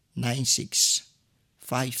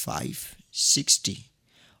 5560,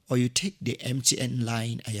 or you take the MTN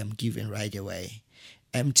line I am giving right away.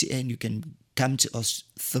 MTN, you can come to us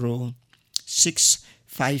through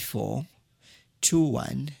 654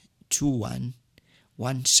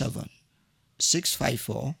 212117,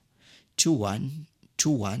 654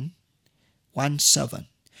 212117.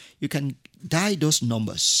 You can dial those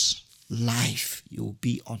numbers live. You'll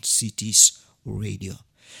be on Cities Radio.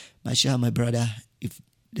 My brother, if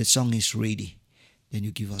the song is ready, then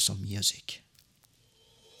you give us some music.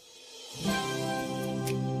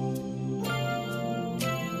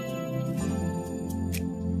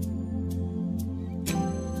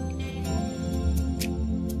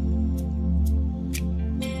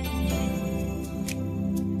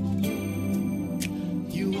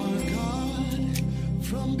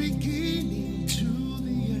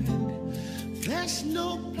 There's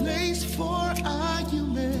no place for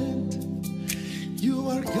argument. You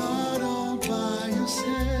are God all by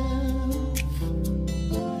yourself.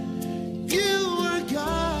 You are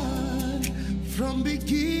God from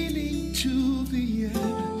beginning to the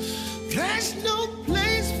end. There's no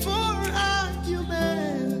place for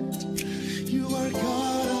argument. You are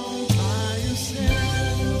God all by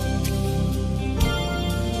yourself.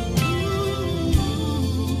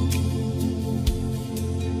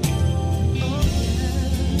 Oh,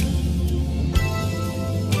 yeah.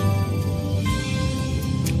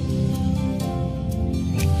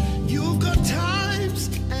 You've got times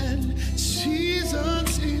and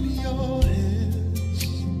seasons in your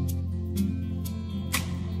hands.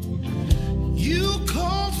 You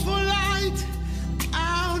call for light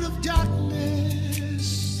out of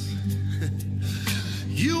darkness.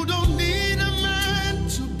 You don't need a man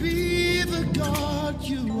to be the God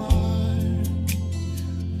you are,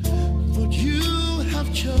 but you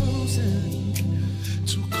have chosen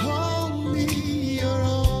to call me your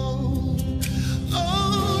own.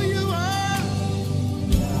 Oh, you are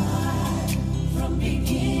From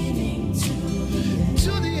beginning to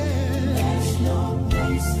to the end. there's no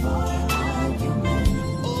place for argument.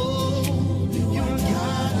 Oh, you're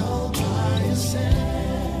God all by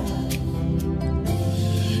yourself.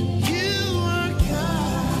 You are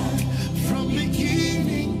God from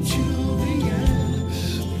beginning to the end.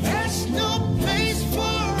 There's no place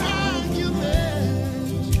for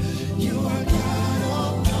argument. You are God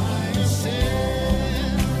all by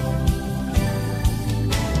yourself.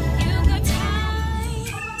 You've got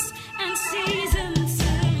times and seasons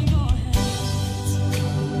in your hands.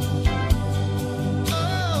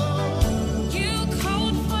 Oh, You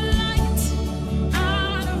called for light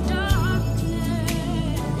out of darkness.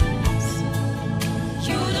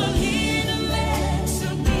 You don't need a man to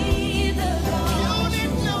be the you God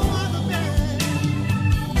need no other man.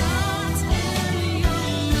 not in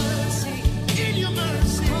your mercy. In your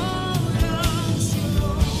mercy. Hold on to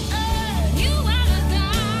you are a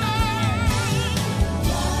God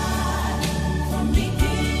from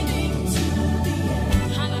beginning to the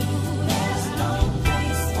end. Hallelujah. There's no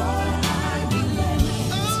place for argument.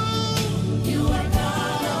 You are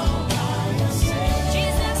God all by yourself.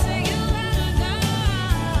 Jesus, you are a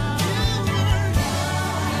God.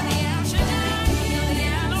 You're the El Shaddai. You're the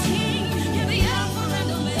Elohim. You're the Alpha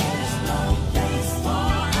and Omega. There's no place for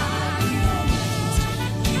argument.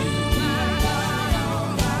 You are God all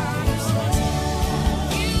by yourself.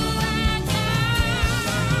 You are God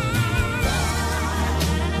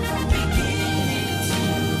from beginning to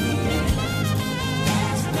the end.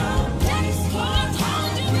 There's no place for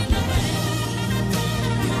argument.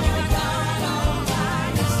 You are God all by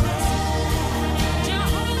yourself.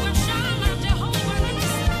 Jehovah Shammah, Jehovah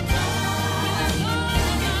Nissi. You are God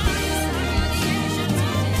of gods. You are the ancient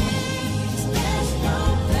of days. There's no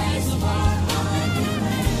place for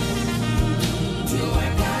argument. You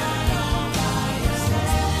are God all by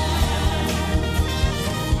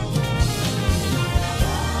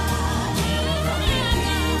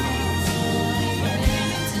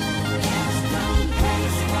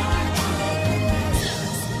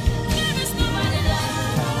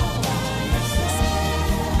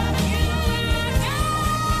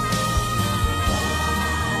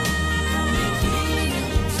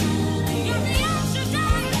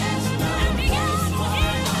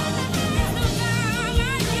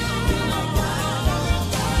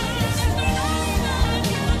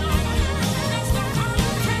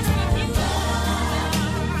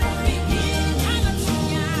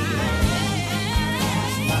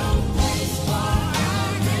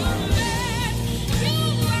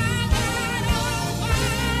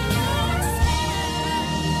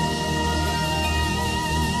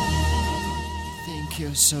Thank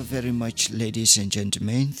you so very much, ladies and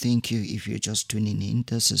gentlemen. Thank you if you're just tuning in.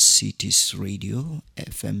 This is Cities Radio,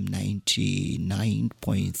 FM 99.3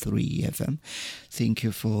 FM. Thank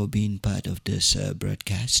you for being part of this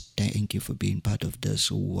broadcast. Thank you for being part of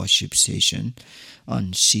this worship session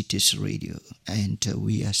on Cities Radio. And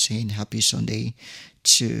we are saying happy Sunday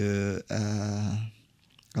to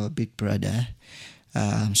our big brother.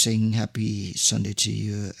 I'm saying happy Sunday to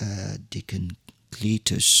you, Deacon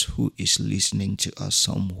Cletus, who is listening to us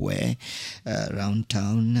somewhere around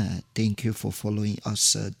town. Thank you for following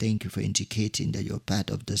us. Thank you for indicating that you're part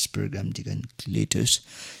of this program, Deacon Cletus.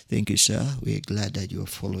 Thank you, sir. We're glad that you're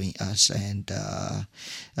following us and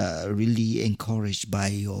really encouraged by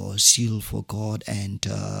your zeal for God and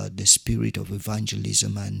the spirit of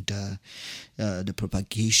evangelism and the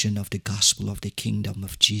propagation of the gospel of the kingdom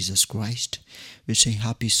of Jesus Christ. We say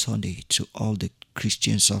happy Sunday to all the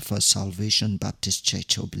Christians of Salvation Baptist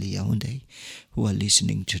Church of Yaoundé who are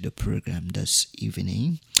listening to the program this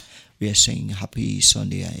evening. We are saying happy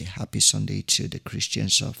Sunday to the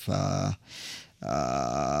Christians of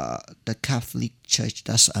the Catholic Church,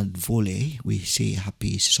 that's at Volley. We say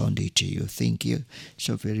happy Sunday to you. Thank you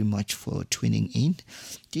so very much for tuning in.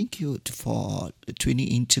 Thank you for tuning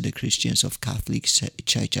in to the Christians of Catholic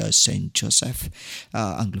Church St. Joseph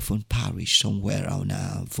Anglophone Parish somewhere around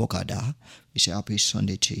Vogada. We say happy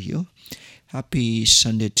Sunday to you. Happy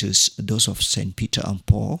Sunday to those of St. Peter and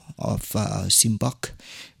Paul of Simbok.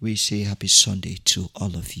 We say happy Sunday to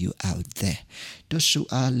all of you out there. Those who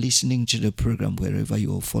are listening to the program wherever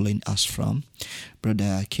you are following us from,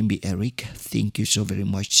 Brother Kimby Eric, thank you so very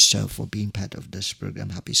much, sir, for being part of this program.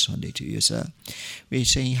 Happy Sunday to you, sir. We're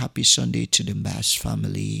saying happy Sunday to the Mass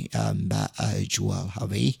family, Joel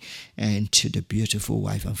Harvey, and to the beautiful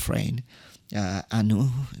wife and friend, Anu.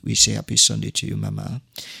 We say happy Sunday to you, Mama,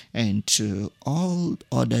 and to all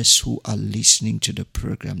others who are listening to the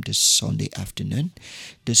program this Sunday afternoon.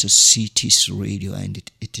 This is Cities Radio, and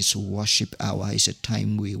it is a worship hour. It's a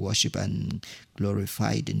time we worship and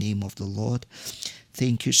glorify the name of the Lord.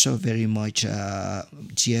 Thank you so very much,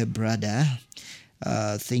 dear brother.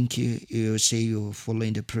 Thank you. You say you're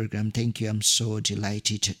following the program. Thank you. I'm so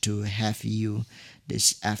delighted to have you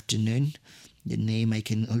this afternoon. The name I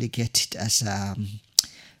can only get it as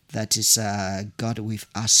that is God with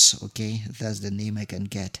us. Okay, that's the name I can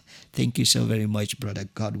get. Thank you so very much, brother.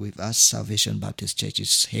 God with us. Salvation Baptist Church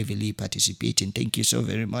is heavily participating. Thank you so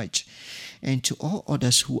very much. And to all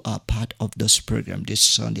others who are part of this program this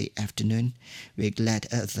Sunday afternoon, we're glad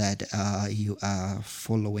that you are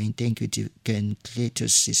following. Thank you to Ken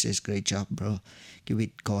Cletus. He says, great job, bro. Keep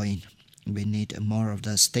it going. We need more of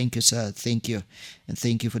this. Thank you, sir. Thank you. And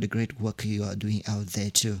thank you for the great work you are doing out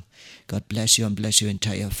there too. God bless you and bless your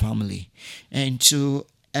entire family. And to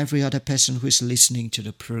every other person who is listening to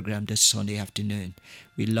the program this Sunday afternoon,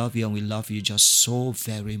 we love you and we love you just so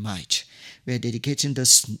very much. We are dedicating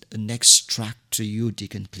this next track to you,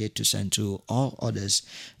 Deacon Cletus, and to all others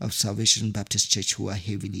of Salvation Baptist Church who are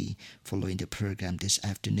heavily following the program this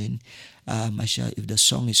afternoon. Masha, if the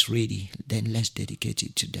song is ready, then let's dedicate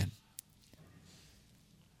it to them.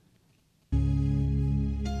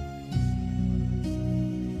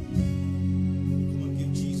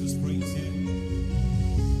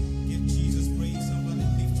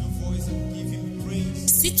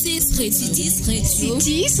 Cities Radio.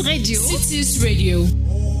 Cities Radio. Cities Radio.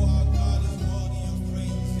 Oh, our God is worthy of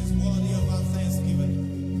praise. He's worthy of our thanksgiving.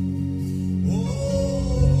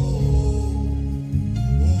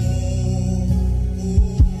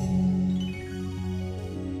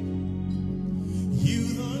 You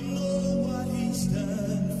don't know what He's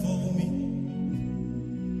done for me.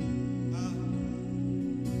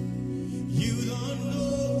 You don't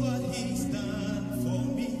know what He's done for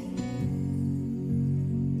me.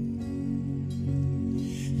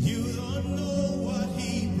 You don't know what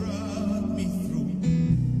He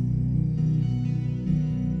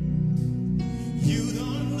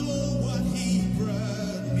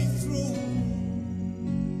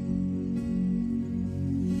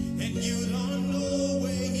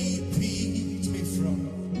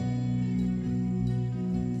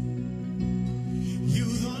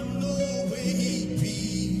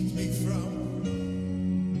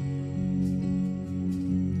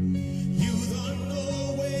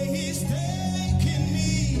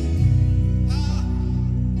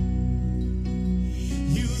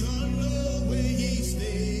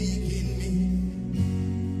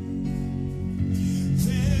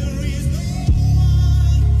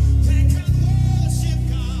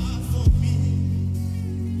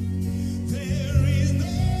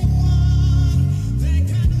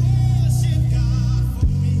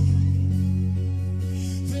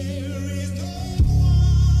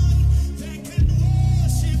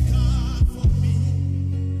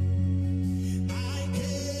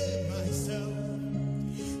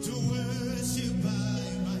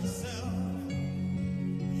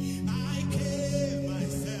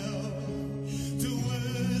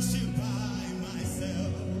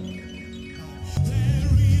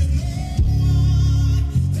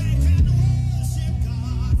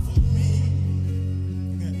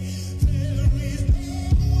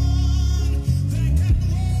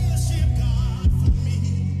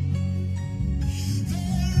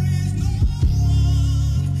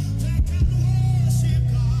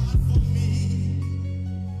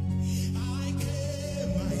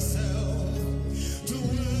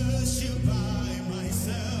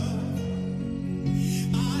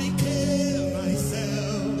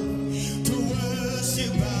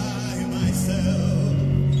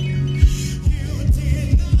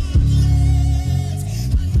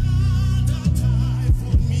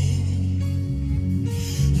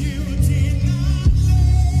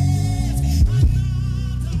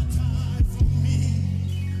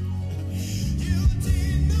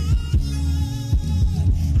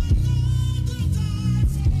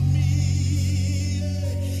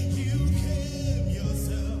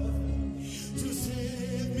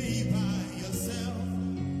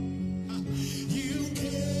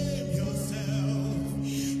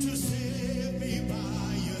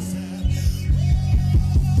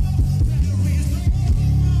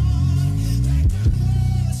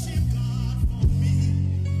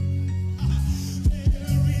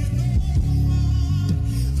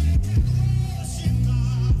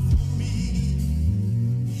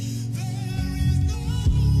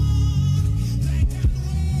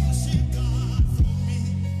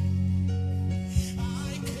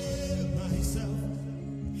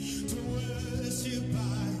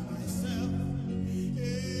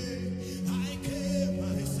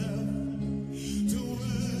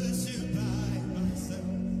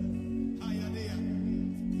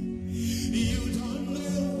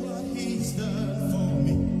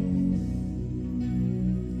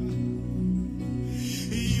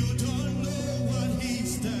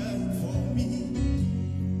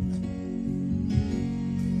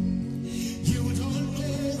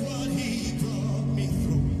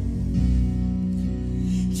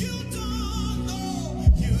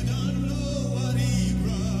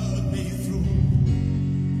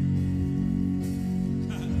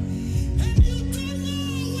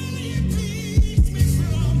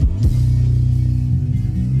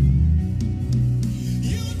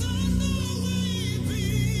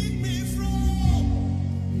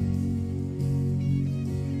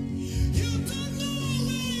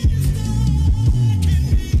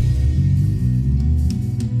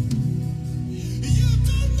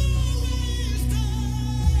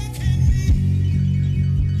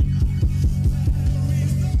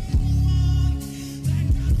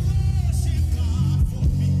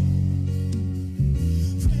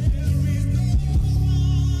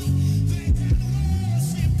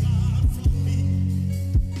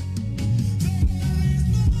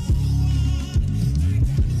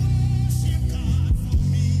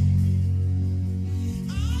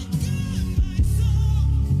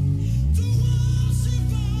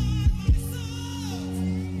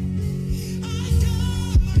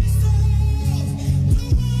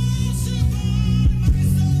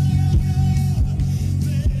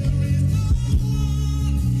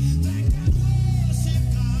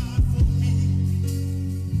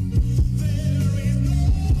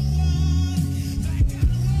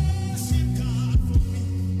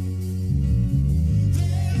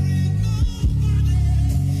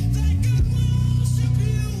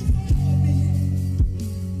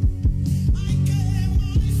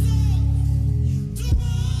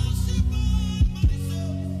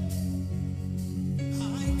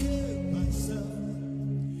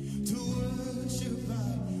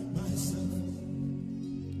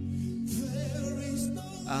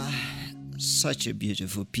such a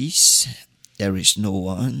beautiful piece. There is no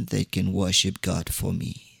one that can worship God for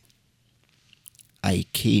me. I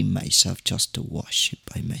came myself just to worship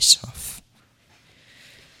by myself.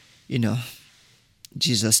 You know,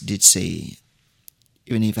 Jesus did say,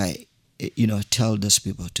 even if I, tell those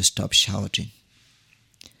people to stop shouting,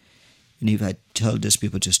 and if I tell those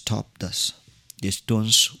people to stop this, the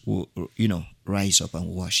stones will, rise up and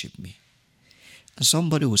worship me. And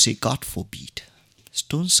somebody will say, God forbid.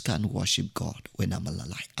 Stones can't worship God when I'm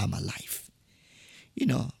alive.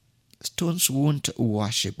 Stones won't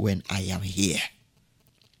worship when I am here.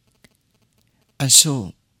 And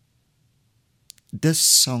so, this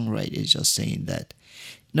songwriter is just saying that,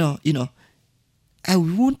 I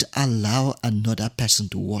won't allow another person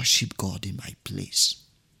to worship God in my place.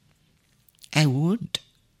 I won't.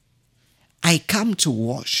 I come to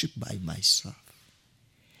worship by myself.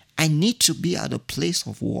 I need to be at a place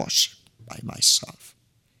of worship by myself.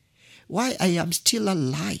 While I am still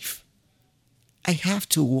alive, I have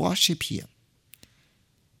to worship Him.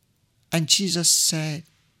 And Jesus said,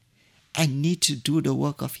 I need to do the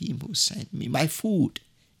work of Him who sent me. My food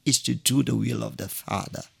is to do the will of the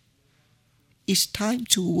Father. It's time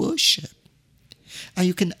to worship. And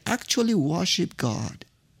you can actually worship God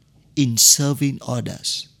in serving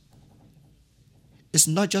others. It's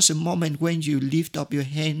not just a moment when you lift up your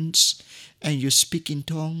hands and you speak in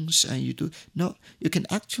tongues and you do. No, you can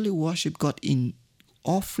actually worship God in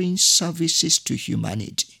offering services to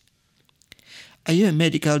humanity. Are you a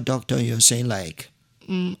medical doctor and you're saying like,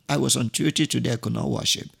 I was on duty today, I could not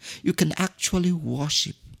worship. You can actually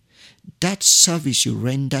worship that service you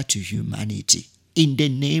render to humanity in the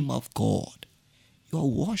name of God. You're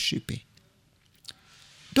worshiping.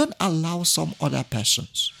 Don't allow some other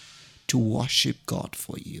persons to worship God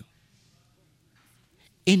for you.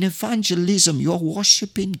 In evangelism, you're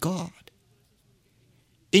worshiping God.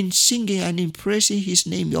 In singing and in praising His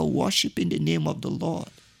name, you're worshiping the name of the Lord.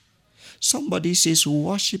 Somebody says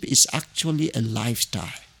worship is actually a lifestyle.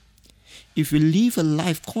 If you live a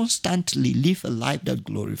life, constantly live a life that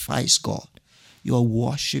glorifies God, you're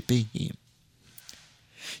worshiping Him.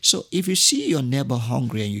 So if you see your neighbor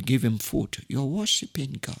hungry and you give him food, you're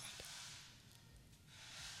worshiping God.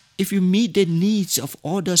 If you meet the needs of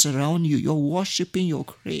others around you, you're worshiping your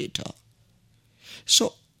Creator.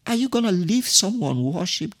 So are you going to leave someone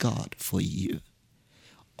worship God for you?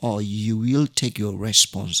 Or you will take your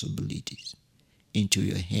responsibilities into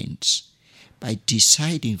your hands by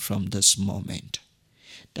deciding from this moment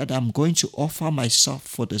that I'm going to offer myself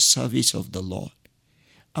for the service of the Lord.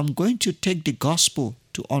 I'm going to take the gospel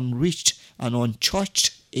to unreached and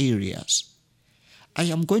unchurched areas. I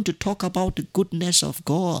am going to talk about the goodness of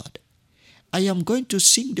God. I am going to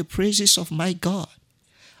sing the praises of my God.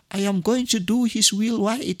 I am going to do His will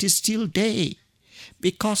while it is still day,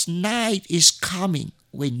 because night is coming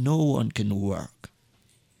when no one can work.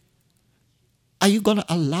 Are you going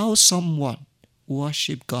to allow someone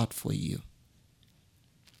worship God for you?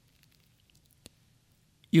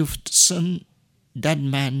 You've seen that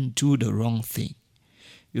man do the wrong thing.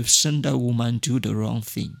 You've seen that woman do the wrong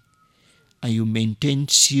thing. And you maintain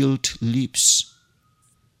sealed lips.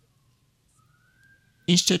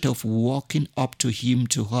 Instead of walking up to him,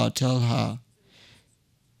 to her, tell her,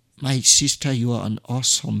 my sister, you are an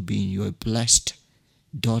awesome being. You are a blessed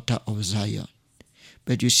daughter of Zion.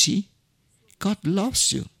 But you see, God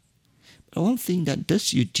loves you. But one thing that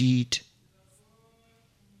this you did,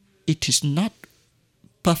 it is not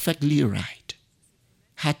perfectly right.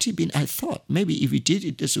 Had it been, I thought, maybe if you did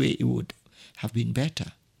it this way, it would have been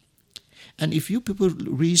better. And if you people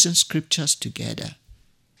reason scriptures together,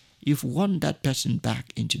 you've won that person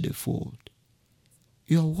back into the fold.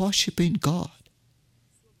 You're worshiping God.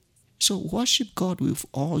 So worship God with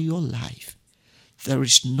all your life. There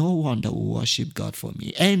is no one that will worship God for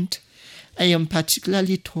me. And I am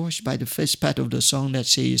particularly touched by the first part of the song that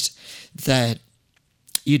says that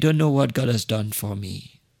you don't know what God has done for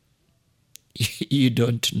me. You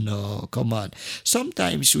don't know. Come on.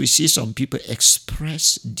 Sometimes we see some people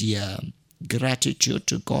express their gratitude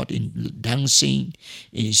to God in dancing,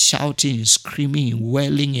 in shouting, in screaming, in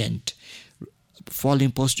wailing, and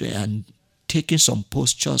falling prostrate and taking some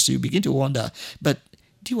postures. You begin to wonder, but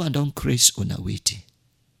do you don't praise Unawiti?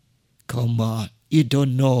 Come on. You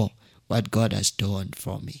don't know what God has done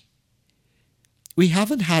for me. We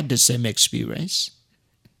haven't had the same experience.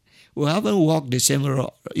 We haven't walked the same,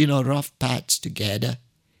 rough paths together.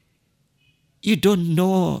 You don't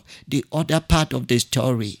know the other part of the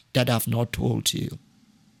story that I've not told you.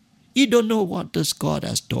 You don't know what this God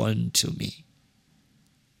has done to me.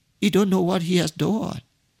 You don't know what He has done.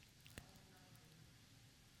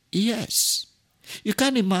 Yes. You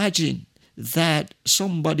can't imagine that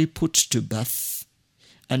somebody puts to birth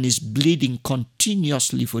and is bleeding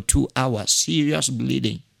continuously for 2 hours, serious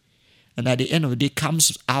bleeding. And at the end of the day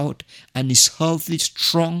comes out and is healthy,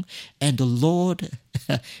 strong, and the Lord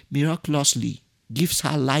miraculously gives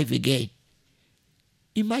her life again.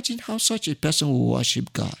 Imagine how such a person will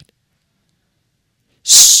worship God.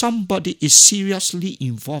 Somebody is seriously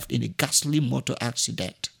involved in a ghastly motor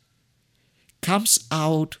accident, comes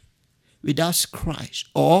out without scratch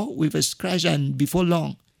or with a scratch, and before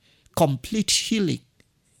long, complete healing,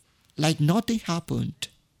 like nothing happened.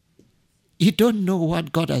 You don't know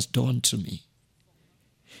what God has done to me.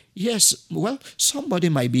 Yes, well, somebody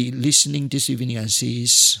might be listening this evening and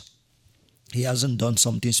says, he hasn't done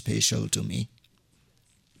something special to me.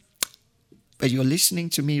 But you're listening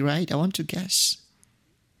to me, right? I want to guess.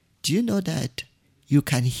 Do you know that you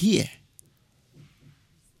can hear?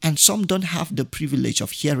 And some don't have the privilege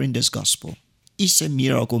of hearing this gospel. It's a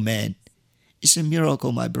miracle, man. It's a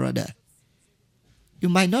miracle, my brother. You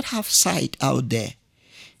might not have sight out there.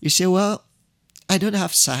 You say, well, I don't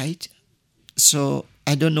have sight, so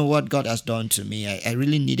I don't know what God has done to me. I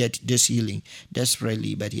really needed this healing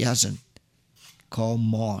desperately, but he hasn't.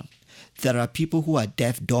 Come on. There are people who are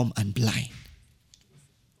deaf, dumb, and blind.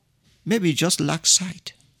 Maybe you just lack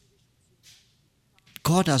sight.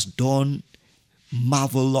 God has done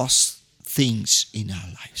marvelous things in our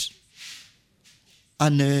lives.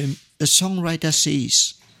 And a songwriter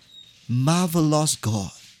says, marvelous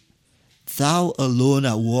God, thou alone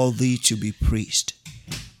are worthy to be praised.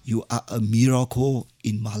 You are a miracle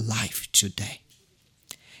in my life today.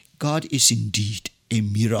 God is indeed a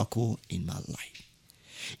miracle in my life.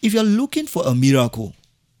 If you're looking for a miracle,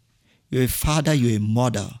 you're a father, you're a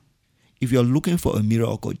mother. If you're looking for a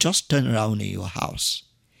miracle, just turn around in your house.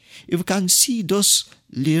 If you can see those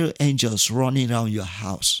little angels running around your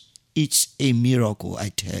house, it's a miracle, I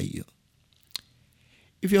tell you.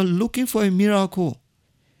 If you're looking for a miracle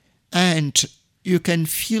and you can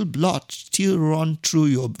feel blood still run through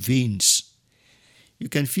your veins, you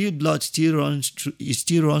can feel blood still runs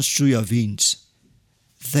through your veins,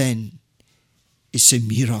 then it's a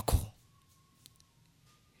miracle.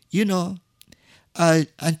 You know,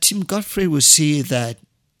 and Tim Godfrey will say that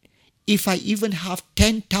if I even have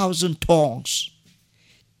 10,000 tongues,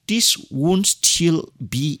 this won't still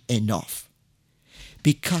be enough,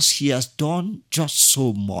 because he has done just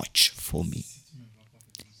so much for me.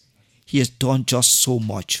 He has done just so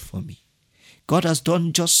much for me. God has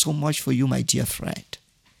done just so much for you, my dear friend.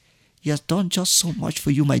 He has done just so much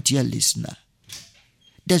for you, my dear listener.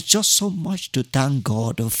 There's just so much to thank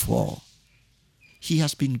God for. He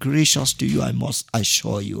has been gracious to you, I must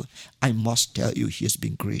assure you. I must tell you, he has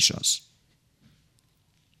been gracious.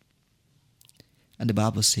 And the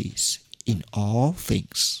Bible says, in all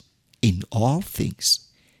things,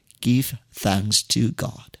 give thanks to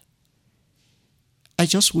God. I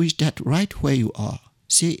just wish that right where you are,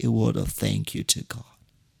 say a word of thank you to God.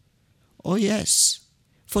 Oh yes,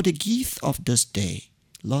 for the gift of this day,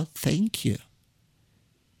 Lord, thank you.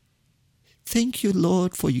 Thank you,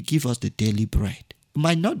 Lord, for you give us the daily bread. You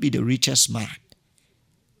might not be the richest man,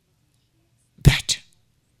 but,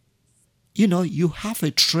 you have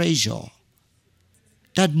a treasure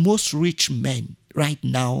that most rich men right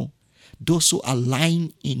now, those who are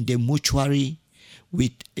lying in the mortuary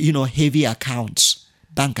with, heavy accounts,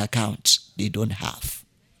 bank accounts, they don't have.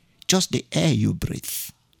 Just the air you breathe.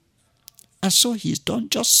 And so he's done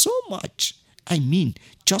just so much. I mean,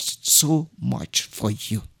 just so much for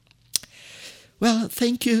you. Well,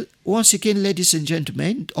 thank you once again, ladies and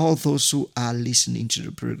gentlemen, all those who are listening to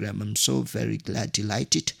the program. I'm so very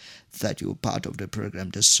delighted that you're part of the program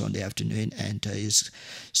this Sunday afternoon. And it's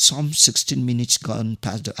some 16 minutes gone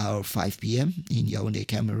past the hour of 5 p.m. in Yaoundé,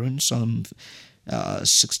 Cameroon. Some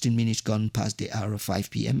 16 minutes gone past the hour of 5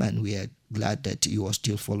 p.m. And we are glad that you are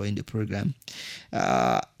still following the program.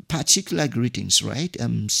 Particular greetings, right?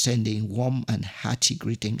 I'm sending warm and hearty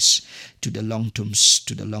greetings to the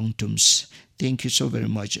long-terms. Thank you so very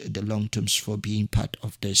much, the long-terms, for being part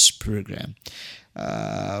of this program.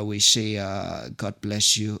 We say, God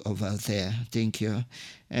bless you over there. Thank you.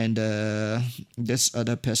 And this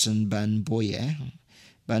other person, Banboye,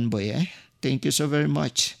 thank you so very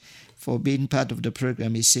much for being part of the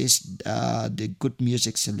program. He says the good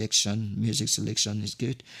music selection is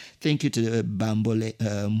good. Thank you to the Bamboyes,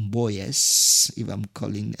 if I'm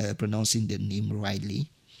pronouncing the name rightly.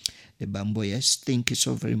 The Bamboyes, thank you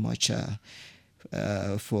so very much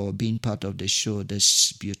for being part of the show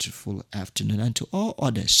this beautiful afternoon, and to all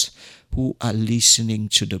others who are listening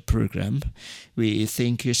to the program. We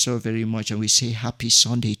thank you so very much, and we say happy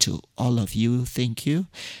Sunday to all of you. Thank you.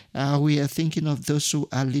 We are thinking of those who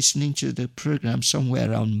are listening to the program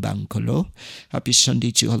somewhere around Bankolo. Happy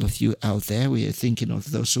Sunday to all of you out there. We are thinking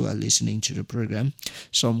of those who are listening to the program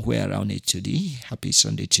somewhere around Etudi. Happy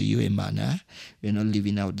Sunday to you, Emana. We're not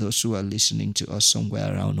leaving out those who are listening to us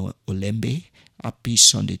somewhere around Olembe. Happy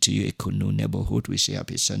Sunday to you, Ekunu neighborhood. We say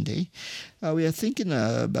happy Sunday. We are thinking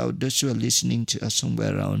about those who are listening to us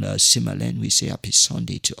somewhere around Simalen. We say happy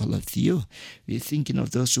Sunday to all of you. We're thinking of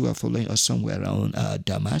those who are following us somewhere around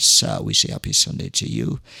Damas. We say happy Sunday to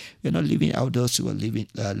you. We're not leaving out those who are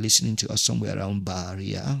listening to us somewhere around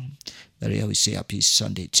Baria. We say happy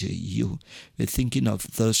Sunday to you. We're thinking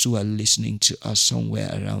of those who are listening to us somewhere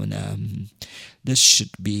around, this should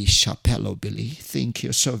be Chapel Billy. Thank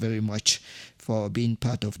you so very much for being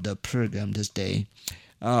part of the program this day.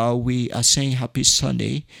 We are saying happy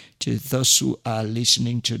Sunday to those who are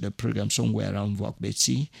listening to the program somewhere around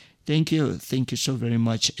Wokbetsi. Thank you so very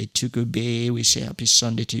much, Etukube. We say happy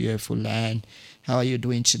Sunday to you, Fulan. How are you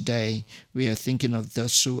doing today? We are thinking of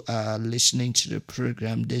those who are listening to the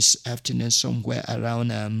program this afternoon somewhere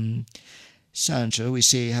around Sandra. We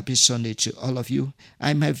say happy Sunday to all of you.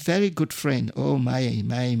 I'm my very good friend. Oh my.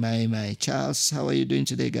 Charles, how are you doing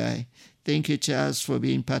today, guy? Thank you, Charles, for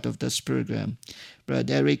being part of this program.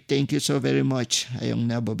 Brother Eric, thank you so very much. Ayong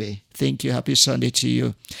Nabobe. Thank you. Happy Sunday to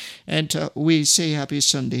you. And we say happy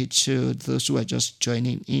Sunday to those who are just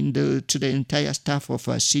joining in, to the entire staff of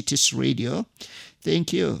Cities Radio.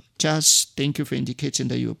 Thank you. Charles, thank you for indicating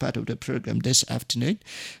that you were part of the program this afternoon.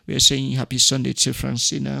 We are saying happy Sunday to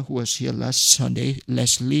Francina, who was here last Sunday.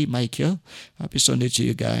 Leslie, Michael, happy Sunday to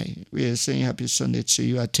you, guy. We are saying happy Sunday to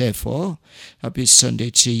you, Atefo. Happy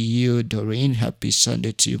Sunday to you, Doreen. Happy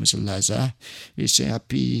Sunday to you, Mr. Lazar. We say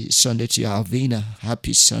happy Sunday to you, Alvina.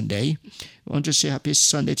 Happy Sunday. We want to say happy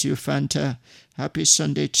Sunday to you, Fanta. Happy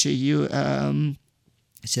Sunday to you,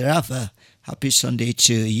 Serafa. Happy Sunday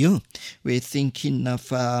to you. We're thinking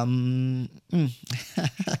of,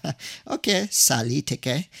 okay, Sally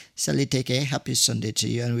Teke, happy Sunday to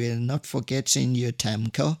you. And we're not forgetting you,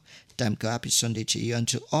 Tamko, happy Sunday to you. And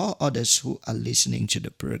to all others who are listening to the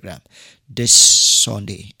program this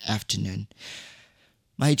Sunday afternoon.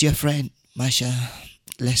 My dear friend, Masha,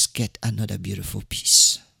 let's get another beautiful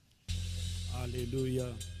piece.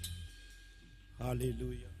 Hallelujah.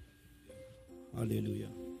 Hallelujah. Hallelujah.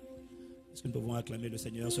 Est-ce que nous pouvons acclamer le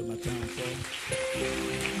Seigneur ce matin encore?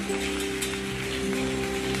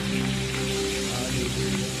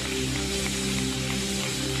 Alléluia.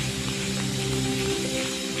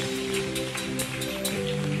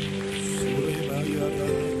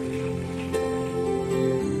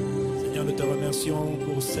 Seigneur, nous te remercions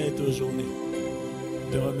pour cette journée.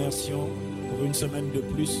 Nous te remercions pour une semaine de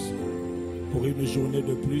plus, pour une journée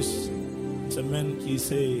de plus, une semaine qui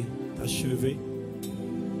s'est achevée.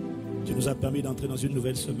 Tu nous as permis d'entrer dans une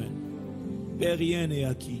nouvelle semaine. Père, rien n'est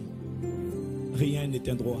acquis. Rien n'est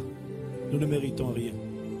un droit. Nous ne méritons rien.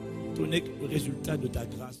 Tout n'est que le résultat de ta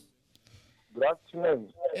grâce. Good afternoon.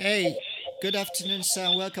 Hey, good afternoon, sir.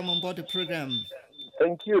 Welcome on board the program.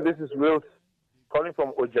 Thank you. This is Wilson calling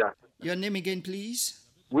from Oja. Your name again, please?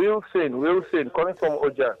 Wilson calling from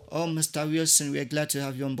Oja. Oh, Mr. Wilson, we are glad to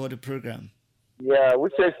have you on board the program. Yeah, we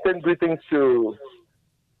should extend greetings to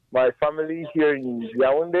my family here in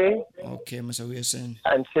Yaoundé. Okay, Mr. Wilson.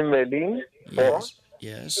 And Chimelin.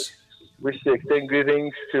 Yes. We should extend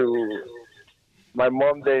greetings to my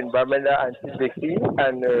mom there in Bamenda and Tibeki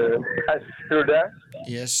and Suda.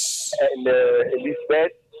 Yes. And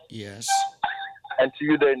Elizabeth. Yes. And to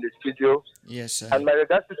you there in the studio. Yes, sir. And my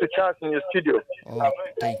regards to Charles in your studio. Oh,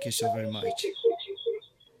 thank you so very much.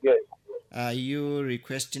 Yes. Are you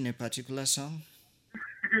requesting a particular song?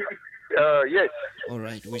 Yes. All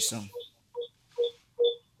right, which song?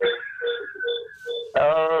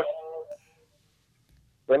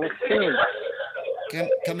 Let me see.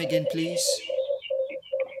 Come again, please.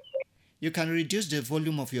 You can reduce the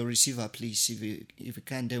volume of your receiver, please. If you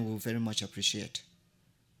can, then we'll very much appreciate.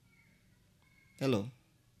 Hello.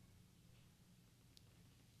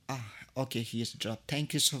 Okay, he has dropped.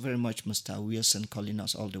 Thank you so very much, Mr. Wilson, calling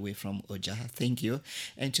us all the way from Oja. Thank you.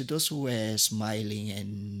 And to those who were smiling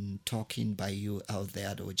and talking by you out there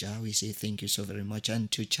at Oja, we say thank you so very much.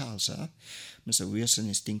 And to Charles, Mr. Wilson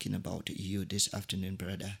is thinking about you this afternoon,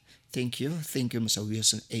 brother. Thank you. Thank you, Mr.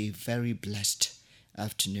 Wilson. A very blessed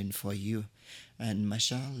afternoon for you. And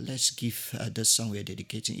Masha, let's give this song. We are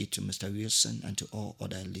dedicating it to Mr. Wilson and to all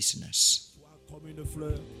other listeners. comme une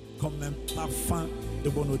fleur, comme un parfum de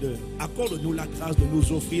bonne odeur. Accorde-nous la grâce de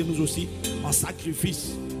nous offrir, nous aussi, en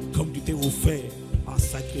sacrifice, comme tu t'es offert en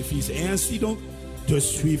sacrifice. Et ainsi donc, de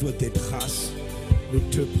suivre tes traces. Nous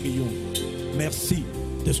te prions. Merci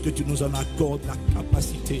de ce que tu nous en accordes la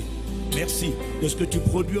capacité. Merci de ce que tu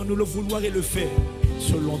produis en nous le vouloir et le faire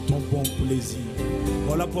selon ton bon plaisir.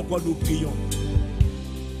 Voilà pourquoi nous prions.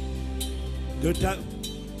 De ta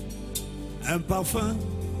un parfum,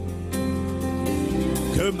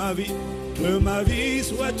 que ma vie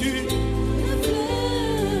soit-tu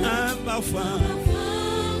un parfum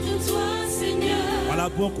de toi, Seigneur. Voilà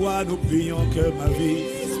pourquoi nous prions que ma vie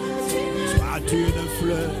soit une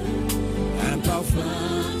fleur, un parfum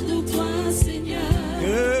De toi, Seigneur.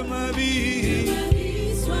 que ma vie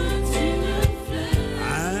Soit une fleur,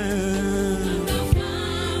 un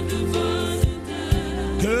parfum de bonne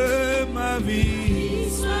odeur. que ma vie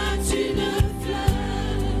Soit une fleur,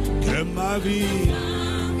 que ma vie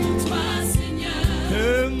de toi, Seigneur.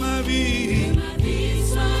 que ma vie Ma vie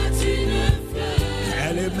soit une fleur,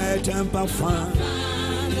 elle émette un parfum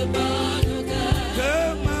de bonne odeur. que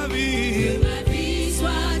ma vie Ma vie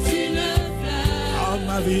soit une fleur, rend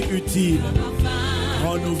ma vie utile,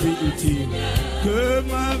 rend nos vies utiles, que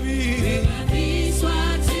ma vie ma vie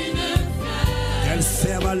soit une fleur, qu'elle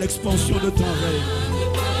serve à l'expansion de ton règne,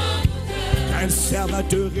 qu'elle serve à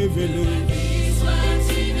te révéler, soit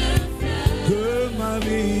une fleur, que ma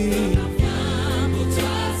vie, pour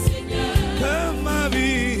toi, Seigneur. que ma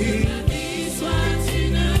vie, Ma vie soit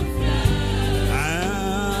une fleur,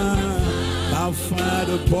 un parfum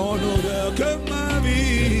de bonne odeur, que ma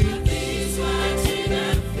vie soit une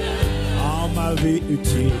fleur, rend ma vie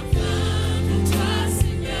utile. pour toi,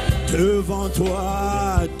 Seigneur. Devant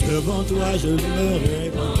toi, je me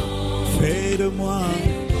répands. Fais de moi.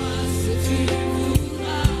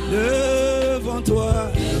 Devant toi,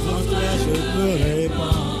 je me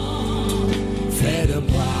répands. Fais de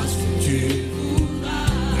moi ce que tu voudras.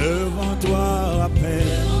 Devant toi,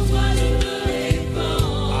 appelle.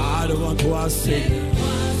 Ah, devant toi, Seigneur.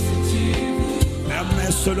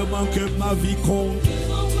 Permets seulement que ma vie compte.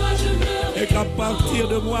 Et qu'à partir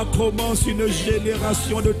de moi commence une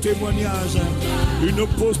génération de témoignages, une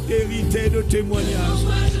postérité de témoignages,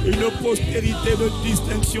 une postérité de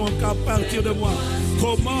distinction. Qu'à partir de moi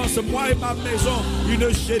commence, moi et ma maison, une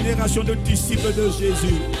génération de disciples de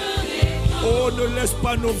Jésus. Oh, ne laisse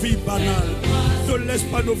pas nos vies banales, ne laisse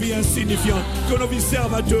pas nos vies insignifiantes, que nos vies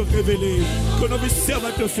servent à te révéler, que nos vies servent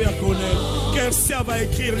à te faire connaître, qu'elles servent à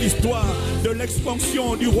écrire l'histoire de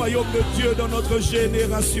l'expansion du royaume de Dieu dans notre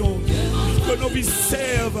génération. Que nos vies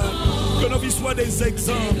servent, que nos vies soient des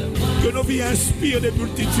exemples, que nos vies inspirent des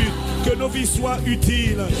multitudes, que nos vies soient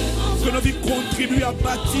utiles, que nos vies contribuent à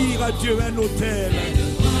bâtir à Dieu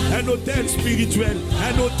un hôtel spirituel,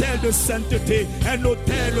 un hôtel de sainteté, un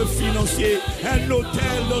hôtel financier, un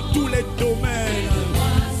hôtel dans tous les domaines.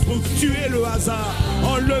 Pour tuer le hasard,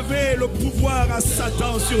 enlever le pouvoir à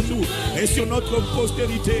Satan sur nous et sur notre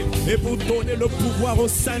postérité, et pour donner le pouvoir au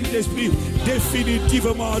Saint-Esprit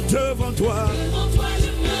définitivement devant toi,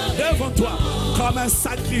 comme un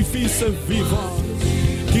sacrifice vivant,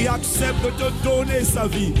 qui accepte de te donner sa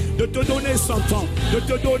vie, de te donner son temps, de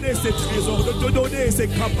te donner ses trésors, de te donner ses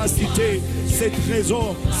capacités, ses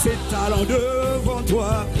trésors, ses talents devant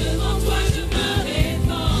toi.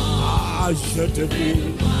 Ah, je te prie.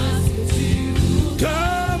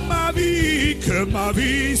 Que ma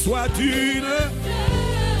vie soit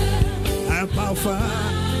un parfum.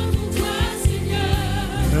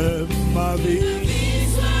 Que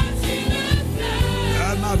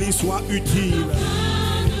ma vie soit utile.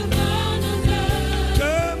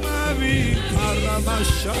 Que ma vie,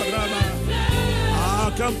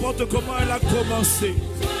 ah, qu'importe comment elle a commencé.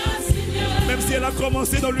 Même si elle a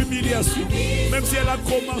commencé dans l'humiliation, même si elle a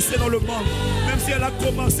commencé dans le manque, même si elle a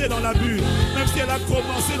commencé dans l'abus, même si elle a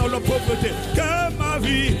commencé dans la pauvreté, que ma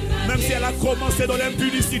vie, même si elle a commencé dans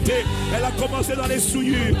l'impudicité, elle a commencé dans les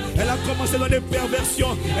souillures, elle a commencé dans les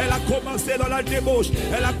perversions, elle a commencé dans la débauche,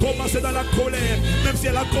 elle a commencé dans la colère, même si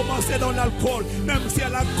elle a commencé dans l'alcool, même si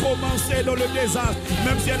elle a commencé dans le désastre,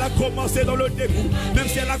 même si elle a commencé dans le dégoût, même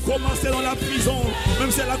si elle a commencé dans la prison,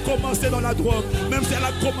 même si elle a commencé dans la drogue, même si elle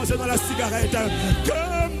a commencé dans la cigarette,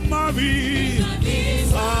 que ma vie,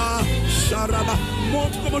 ah, Sharaba,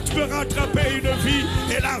 montre comment tu peux rattraper une vie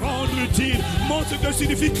et la rendre utile. Montre ce que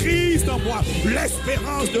signifie Christ en moi,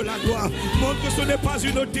 l'espérance de la gloire. Montre que ce n'est pas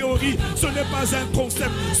une théorie, ce n'est pas un concept.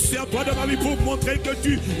 Sers-toi de ma vie pour montrer que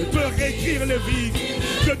tu peux réécrire les vies,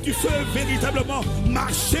 que tu peux véritablement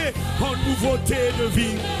marcher en nouveauté de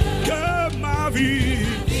vie. Que ma vie,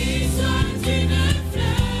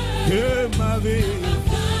 que ma vie,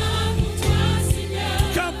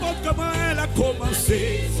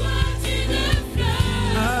 commencé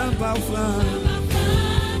un parfum.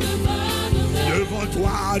 Devant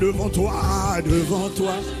toi, devant toi, devant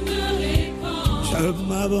toi, je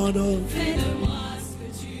m'abandonne.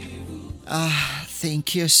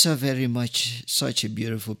 Thank you so very much. Such a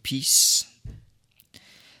beautiful piece.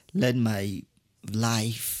 Let my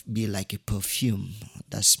life be like a perfume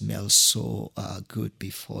that smells so good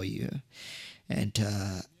before you. And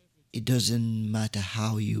it doesn't matter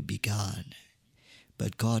how you began,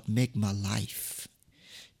 but God, make my life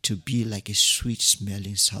to be like a sweet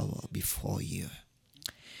smelling savour before you.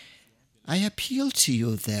 I appeal to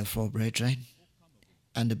you, therefore, brethren,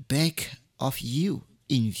 and beg of you,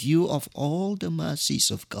 in view of all the mercies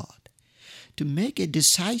of God, to make a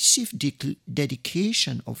decisive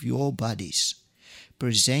dedication of your bodies,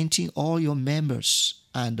 presenting all your members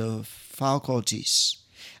and faculties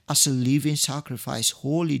as a living sacrifice,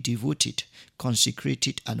 wholly devoted,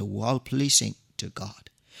 consecrated, and well-pleasing to God,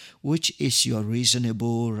 which is your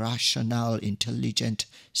reasonable, rational, intelligent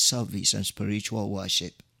service and spiritual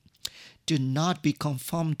worship. Do not be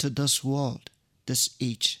conformed to this world, this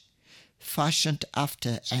age, fashioned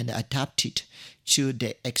after and adapted to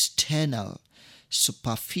the external,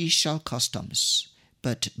 superficial customs,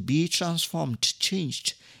 but be transformed,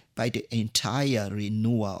 changed by the entire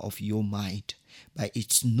renewal of your mind, by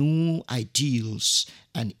its new ideals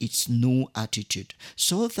and its new attitude,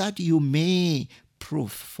 so that you may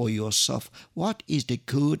prove for yourself what is the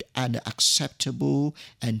good and acceptable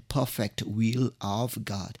and perfect will of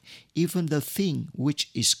God, even the thing which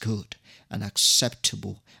is good and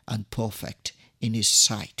acceptable and perfect in His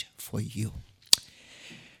sight for you.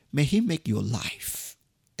 May He make your life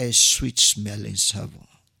a sweet-smelling savour,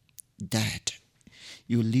 that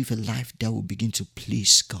you live a life that will begin to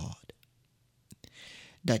please God,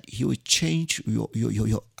 that He will change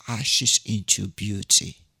your ashes into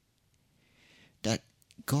beauty, that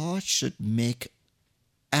God should make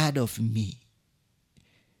out of me,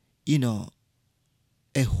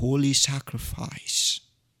 a holy sacrifice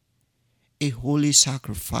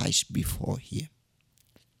before Him.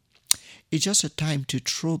 It's just a time to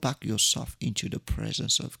throw back yourself into the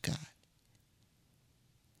presence of God.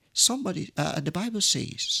 The Bible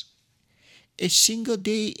says, a single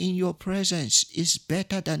day in your presence is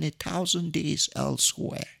better than 1,000 days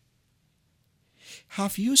elsewhere.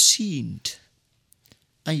 Have you sinned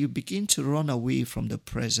and you begin to run away from the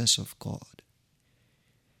presence of God,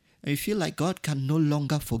 and you feel like God can no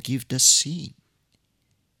longer forgive the sin?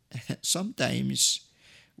 Sometimes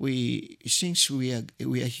since we are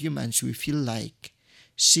humans, we feel like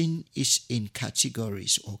sin is in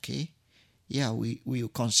categories, okay? Yeah, we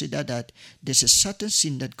consider that there's a certain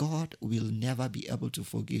sin that God will never be able to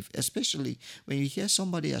forgive, especially when you hear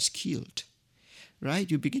somebody has killed, right?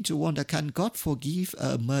 You begin to wonder, can God forgive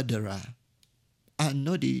a murderer? And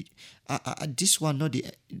this one, not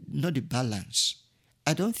the balance.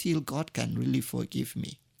 I don't feel God can really forgive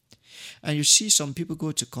me. And you see some people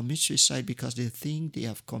go to commit suicide because they think they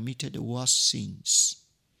have committed the worst sins.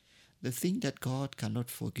 They think that God cannot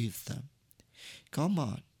forgive them. Come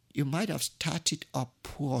on. You might have started up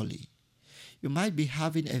poorly. You might be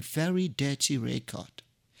having a very dirty record.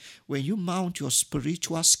 When you mount your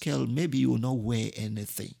spiritual scale, maybe you will not weigh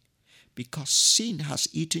anything, because sin has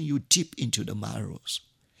eaten you deep into the marrows.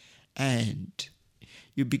 And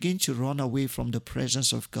you begin to run away from the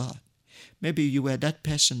presence of God. Maybe you were that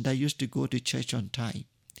person that used to go to church on time.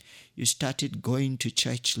 You started going to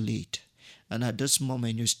church late. And at this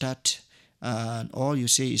moment you start, and all you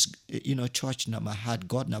say is, church na my heart,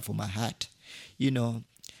 God na for my heart.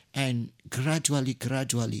 And gradually,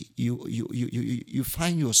 you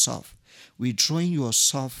find yourself withdrawing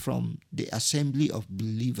yourself from the assembly of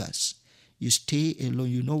believers. You stay alone.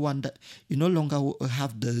 You no longer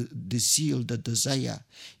have the zeal, the desire,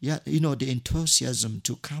 the enthusiasm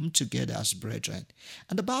to come together as brethren.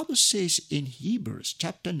 And the Bible says in Hebrews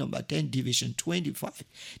chapter number 10, division 25,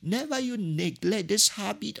 never you neglect this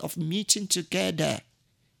habit of meeting together.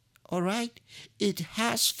 All right? It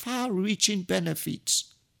has far-reaching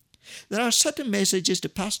benefits. There are certain messages the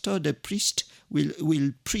pastor, the priest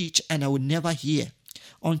will preach, and I will never hear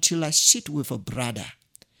until I sit with a brother.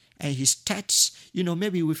 And he starts,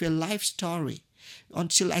 maybe with a life story,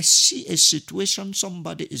 until I see a situation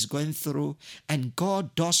somebody is going through and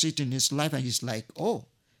God does it in his life and he's like, oh,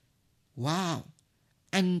 wow.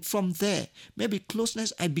 And from there, maybe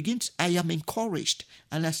closeness, I am encouraged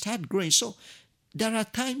and I start growing. So there are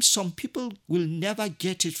times some people will never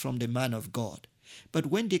get it from the man of God. But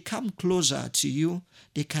when they come closer to you,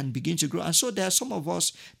 they can begin to grow. And so there are some of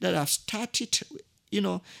us that have started,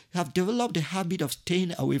 have developed the habit of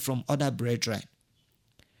staying away from other brethren.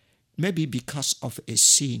 maybe because of a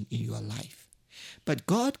sin in your life. But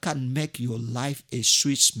God can make your life a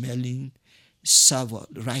sweet-smelling savor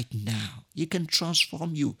right now. He can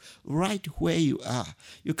transform you right where you are.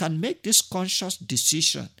 You can make this conscious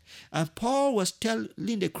decision. And Paul was telling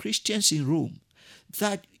the Christians in Rome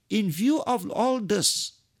that in view of all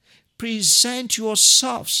this, present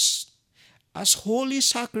yourselves as holy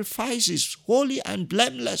sacrifices, holy and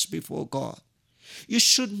blameless before God. You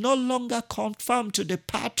should no longer conform to the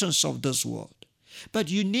patterns of this world, but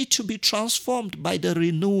you need to be transformed by the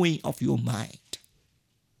renewing of your mind.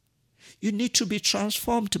 You need to be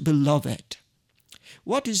transformed, beloved.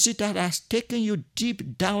 What is it that has taken you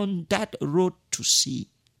deep down that road to sin?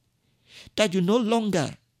 That you no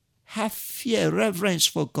longer have fear, reverence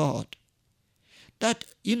for God. That,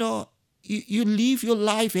 you live your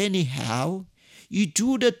life anyhow. You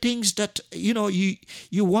do the things that, you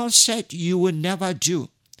once said you will never do.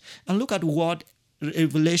 And look at what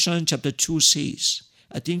Revelation chapter 2 says,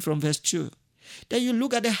 I think from verse 2. That you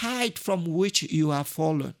look at the height from which you have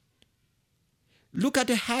fallen. Look at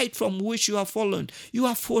the height from which you have fallen. You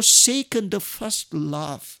have forsaken the first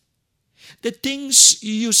love. The things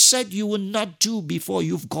you said you would not do before,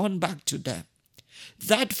 you've gone back to them.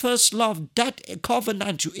 That first love, that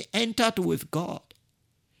covenant you entered with God.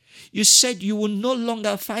 You said you will no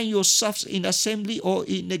longer find yourselves in assembly or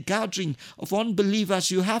in a gathering of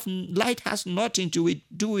unbelievers. Light has nothing to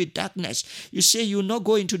do with darkness. You say you'll not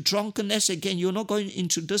go into drunkenness again. You're not going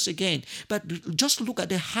into this again. But just look at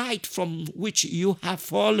the height from which you have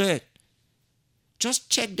fallen. Just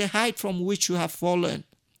check the height from which you have fallen.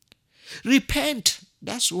 Repent.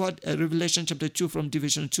 That's what Revelation chapter 2 from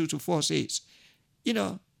division 2 to 4 says.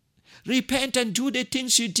 Repent and do the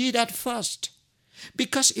things you did at first.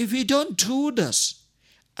 Because if you don't do this,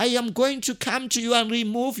 I am going to come to you and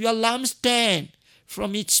remove your lampstand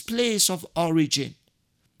from its place of origin.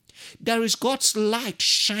 There is God's light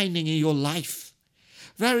shining in your life.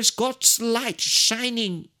 There is God's light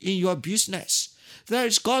shining in your business. There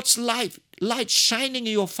is God's light shining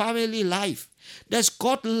in your family life. There's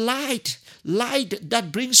God's light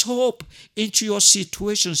that brings hope into your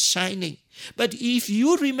situation shining. But if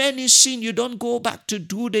you remain in sin, you don't go back to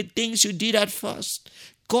do the things you did at first,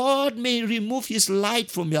 God may remove his light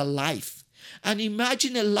from your life. And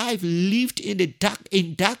imagine a life lived in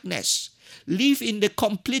darkness. Live in the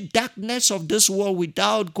complete darkness of this world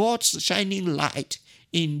without God's shining light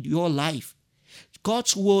in your life.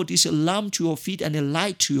 God's word is a lamp to your feet and a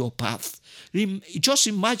light to your path. Just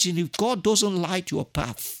imagine if God doesn't light your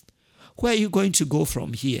path, where are you going to go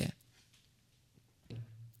from here?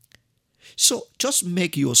 So just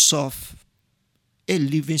make yourself a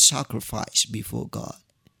living sacrifice before God.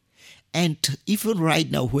 And even right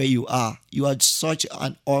now where you are such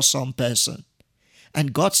an awesome person.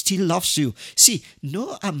 And God still loves you. See,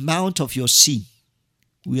 no amount of your sin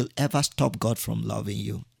will ever stop God from loving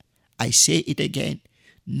you. I say it again.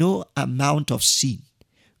 No amount of sin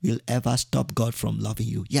will ever stop God from loving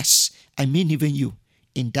you. Yes, I mean even you.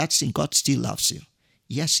 In that sin, God still loves you.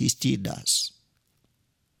 Yes, he still does.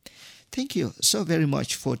 Thank you so very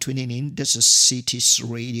much for tuning in. This is Cities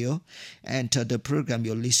Radio, and the program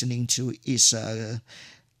you're listening to is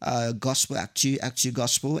Gospel, Actu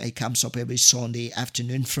Gospel. It comes up every Sunday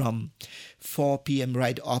afternoon from 4 p.m.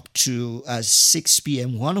 right up to 6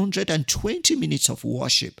 p.m. 120 minutes of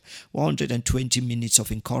worship, 120 minutes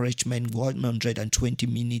of encouragement, 120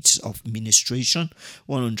 minutes of ministration,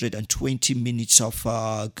 120 minutes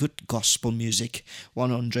of good gospel music,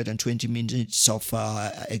 120 minutes of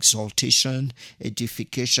exaltation,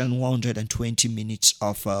 edification, 120 minutes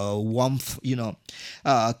of warmth,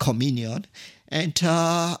 communion. And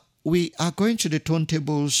we are going to the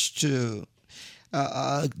turntables to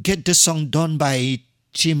get the song done by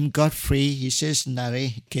Tim Godfrey. He says,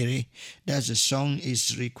 Nare Kere. That's a song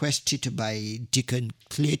is requested by Deacon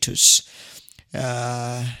Cletus.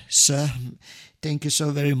 Sir, thank you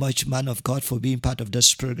so very much, man of God, for being part of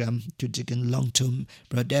this program. To Deacon Longton,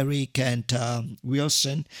 Brother Eric, and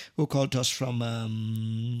Wilson, who called us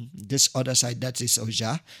from this other side, that is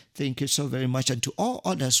Oja. Thank you so very much. And to all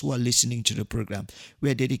others who are listening to the program,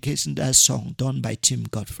 we are dedicating that song done by Tim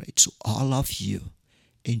Godfrey. To all of you,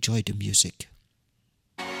 enjoy the music.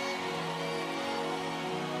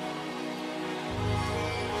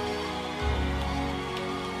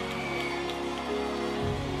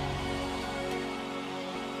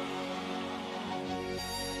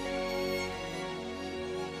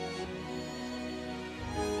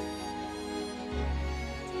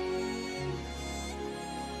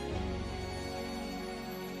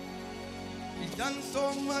 He's done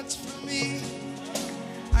so much for me,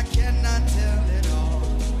 I cannot tell it all.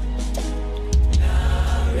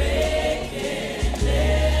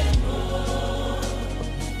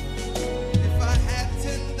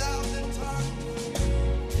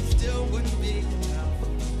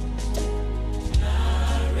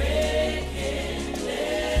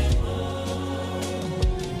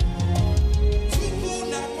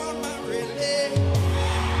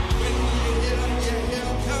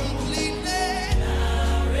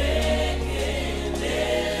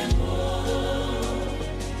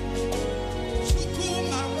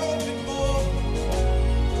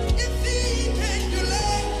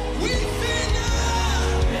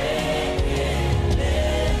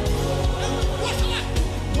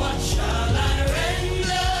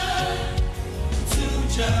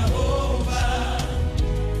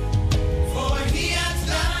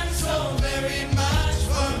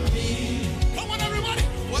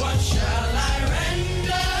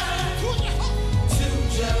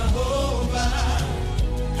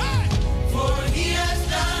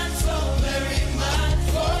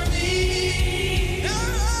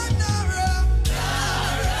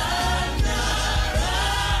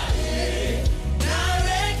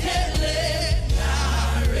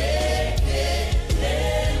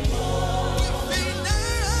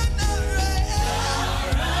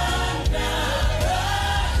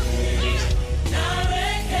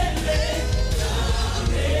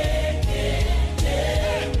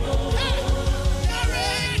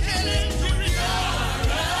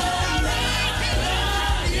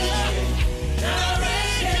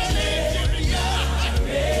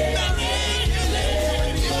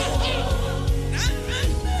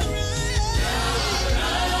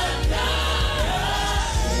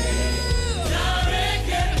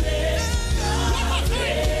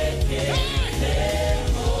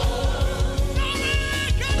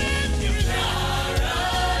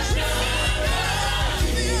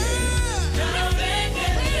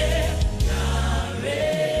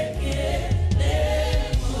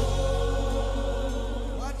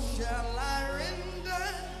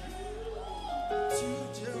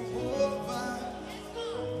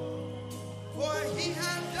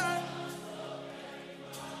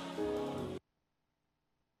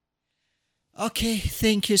 Okay,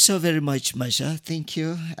 thank you so very much, Masha. Thank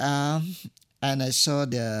you. And I saw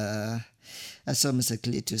Mr.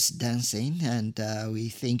 Cletus dancing, and we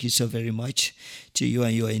thank you so very much to you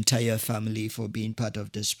and your entire family for being part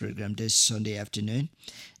of this program this Sunday afternoon.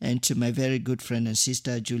 And to my very good friend and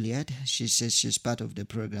sister, Juliet, she says she's part of the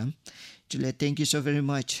program. Juliet, thank you so very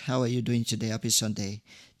much. How are you doing today? Happy Sunday.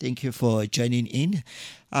 Thank you for joining in.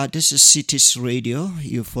 This is Cities Radio.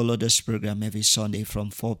 You follow this program every Sunday from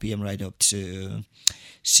 4 p.m. right up to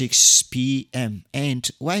 6 p.m. And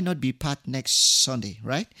why not be part next Sunday,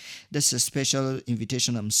 right? This is a special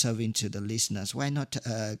invitation I'm serving to the listeners. Why not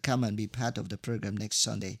come and be part of the program next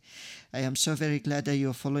Sunday? I am so very glad that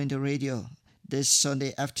you're following the radio this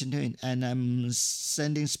Sunday afternoon, and I'm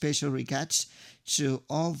sending special regards to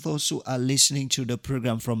all those who are listening to the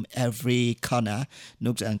program from every corner,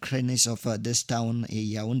 nooks and crannies of this town,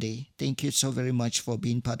 Yaoundé. Thank you so very much for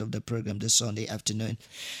being part of the program this Sunday afternoon.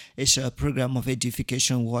 It's a program of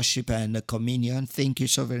edification, worship, and communion. Thank you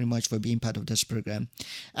so very much for being part of this program.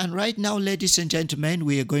 And right now, ladies and gentlemen,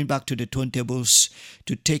 we are going back to the turntables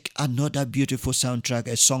to take another beautiful soundtrack.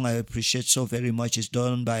 A song I appreciate so very much is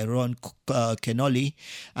done by Ron Kenoli,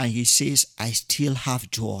 and he says, "I still have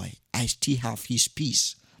joy. I still have his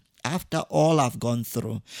peace after all I've gone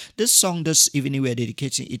through." This song this evening, we're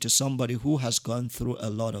dedicating it to somebody who has gone through a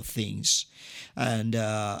lot of things. And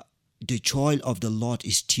the joy of the Lord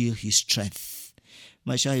is still his strength.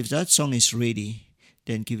 Masha, if that song is ready,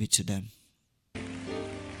 then give it to them.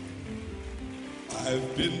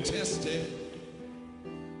 I've been tested,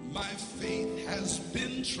 my faith has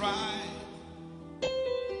been tried.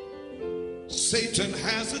 Satan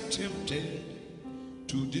has attempted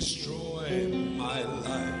to destroy my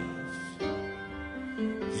life.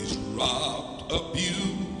 He's robbed,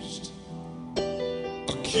 abused,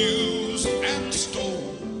 accused, and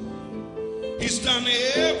stole. He's done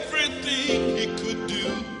everything he could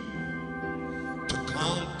do to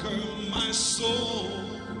conquer my soul.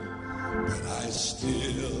 But I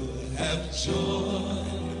still have joy.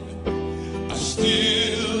 I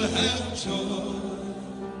still have joy.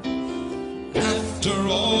 After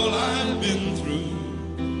all I've been through,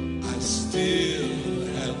 I still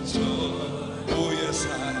have joy. Oh yes,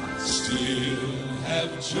 I still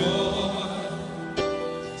have joy.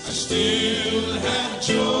 I still have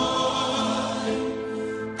joy.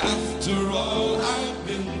 After all I've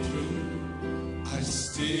been through, I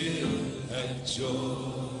still have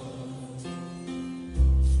joy.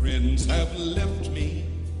 Friends have left me.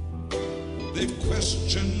 They've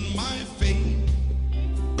questioned my faith.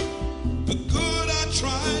 The good I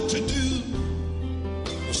tried to do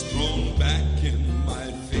was thrown back in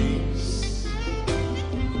my face.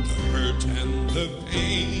 The hurt and the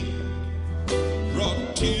pain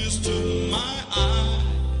brought tears to my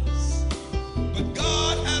eyes. But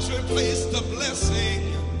God has replaced the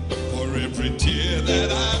blessing for every tear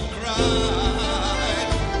that I've cried.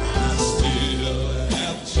 I still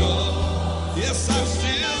have joy. Yes, I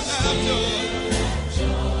still have joy.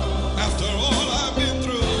 After all I've been through,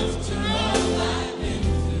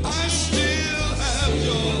 I still have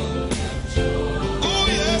joy. Oh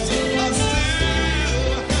yes, I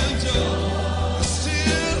still have joy. I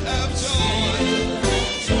still have joy.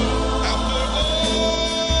 After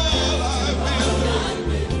all I've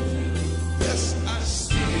been through, yes, I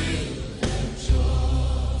still have joy.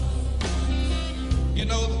 You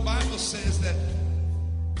know, the Bible says that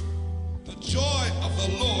the joy of the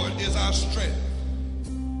Lord is our strength.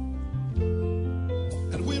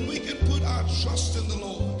 And when we can put our trust in the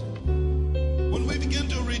Lord, when we begin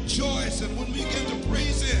to rejoice and when we begin to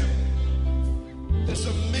praise Him, it's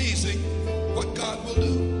amazing what God will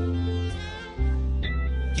do.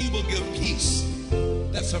 He will give peace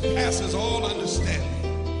that surpasses all understanding.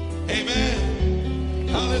 Amen.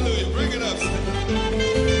 Hallelujah. Bring it up.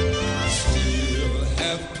 I still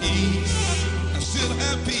have peace. I still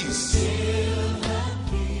have peace.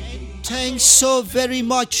 Thanks so very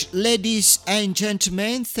much, ladies and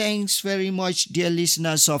gentlemen. Thanks very much, dear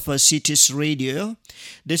listeners of Cities Radio.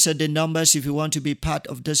 These are the numbers if you want to be part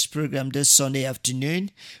of this program this Sunday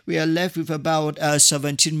afternoon. We are left with about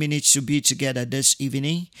 17 minutes to be together this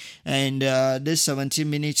evening. And this 17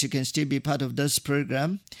 minutes, you can still be part of this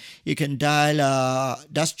program. You can dial,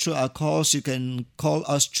 that's through our calls. You can call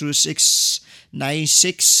us through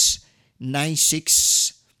 696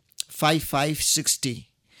 96 5560.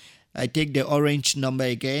 I take the orange number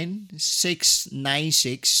again,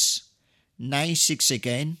 696 96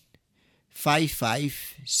 again,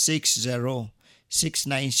 5560,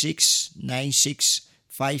 696 96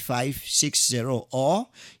 5560, or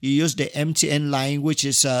you use the MTN line, which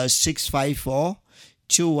is 654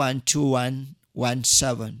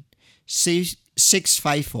 212117.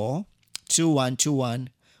 654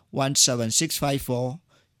 2121 17 654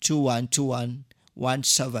 2121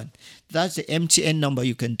 17. That's the MTN number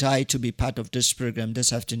you can dial to be part of this program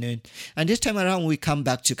this afternoon. And this time around, we come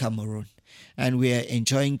back to Cameroon. And we are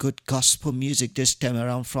enjoying good gospel music this time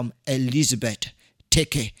around from Elizabeth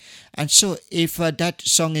Teke. And so if that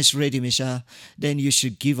song is ready, Michelle, then you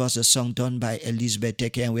should give us a song done by Elizabeth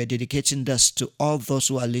Teke. And we're dedicating this to all those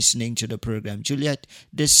who are listening to the program. Juliet,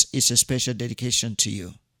 this is a special dedication to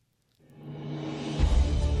you.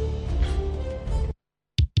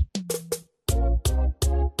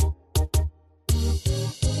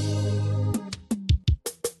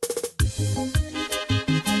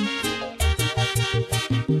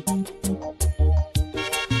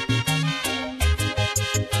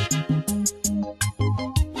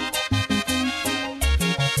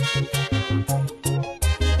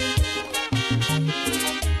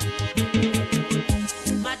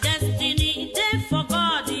 My destiny, they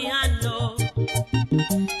forgot the hand, oh.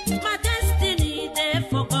 My destiny, they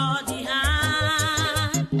forgot the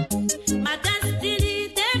hand. My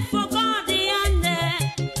destiny, they forgot the hand.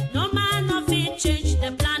 No man of it change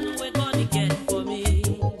the plan we're gonna get for me.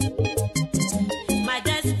 My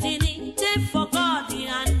destiny, they forgot the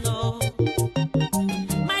hand, oh.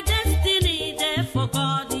 My destiny, they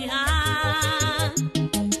forgot the hand.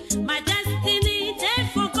 My destiny, they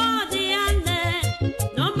forgot the hand.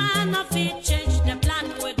 No man of it change the plan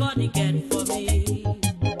we're gonna get for me.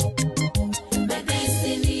 My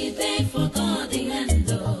destiny, they forgot the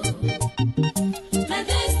handle. My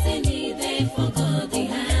destiny, they forgot the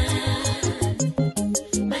hand.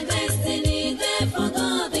 My destiny, they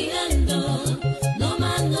forgot the handle. No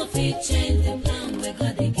man of it change the plan we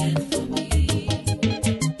gotta get for me.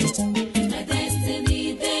 My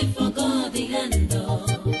destiny, they forgot the handle.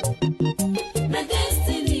 My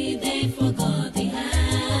destiny, they forgot the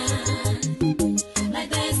hand. My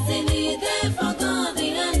destiny, they forgot the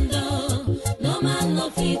handle. No man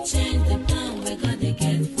of it change the plan we gotta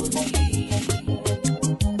get for me.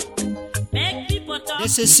 Make people talk.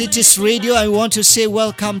 This is Cities Radio. I want to say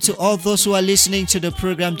welcome to all those who are listening to the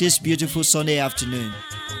program this beautiful Sunday afternoon.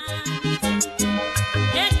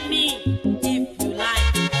 Hate me if you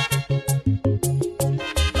like.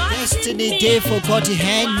 God Destiny send day me forgot the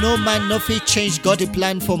hand, no man nothing change God the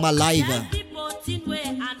plan for my life. people think we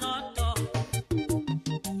are not talk.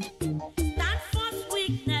 Stand false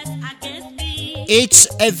witness against me. It's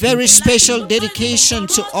a very special dedication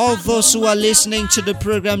to all those who are listening to the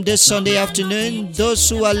program this Sunday afternoon. Those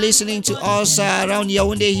who are listening to us around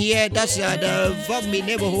Yaoundé here, that's the Vogmi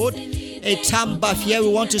neighborhood, a Tamba here. We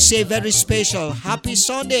want to say very special happy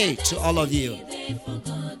Sunday to all of you. Destiny they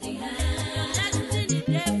forgot.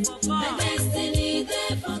 Destiny,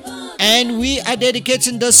 they forgot. And we are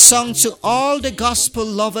dedicating this song to all the gospel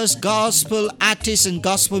lovers, gospel artists, and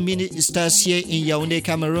gospel ministers here in Yaoundé,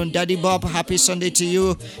 Cameroon. Daddy Bob, happy Sunday to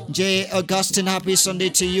you. J. Augustine, happy Sunday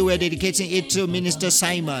to you. We're dedicating it to Minister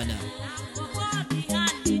Simon.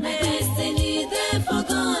 My destiny, they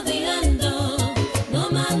forgot the handle. No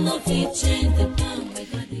man of it change the plan we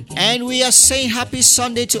gotta get. And we are saying happy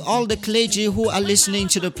Sunday to all the clergy who are listening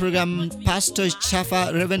to the program. Pastor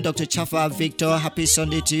Chafa, Reverend Dr. Chafa Victor, happy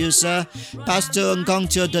Sunday to you, sir. Pastor Ngong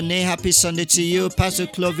Teodone, happy Sunday to you. Pastor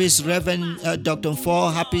Clovis, Reverend Dr. Fo,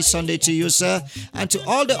 happy Sunday to you, sir. And to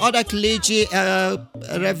all the other clergy,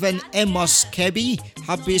 Reverend Amos Kebi,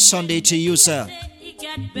 happy Sunday to you, sir. He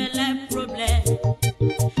get belle problem.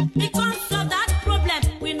 Because of that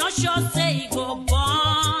problem, we not sure say he go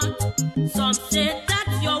born. Some say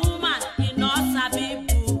that's your woman, he not sabi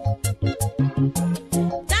boo.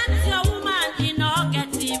 That's your woman, he not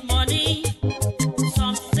get the money.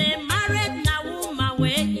 Some say married na woman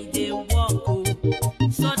where he dey work, oh.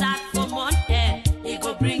 So that for money, he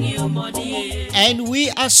go bring you money. And we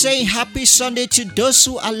are saying happy Sunday to those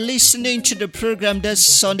who are listening to the program this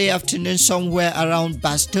Sunday afternoon somewhere around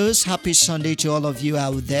Bastos. Happy Sunday to all of you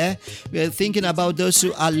out there. We are thinking about those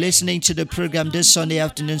who are listening to the program this Sunday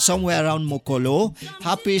afternoon somewhere around Mokolo.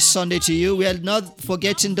 Happy Sunday to you. We are not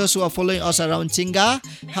forgetting those who are following us around Tinga.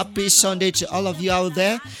 Happy Sunday to all of you out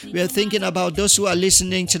there. We are thinking about those who are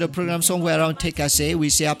listening to the program somewhere around Tekase. We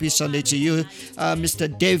say happy Sunday to you. Mr.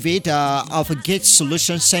 David of Gate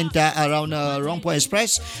Solution Center around Rongpo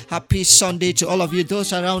Express. Happy Sunday to all of you.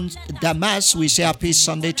 Those around Damas, we say happy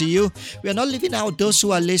Sunday to you. We are not leaving out those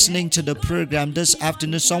who are listening to the program this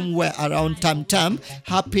afternoon somewhere around Tam Tam.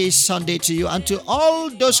 Happy Sunday to you. And to all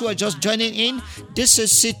those who are just joining in, this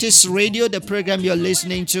is Cities Radio. The program you're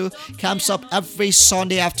listening to comes up every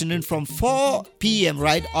Sunday afternoon from 4 p.m.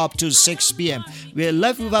 right up to 6 p.m. We're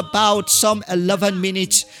left with about some 11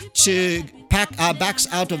 minutes to pack our bags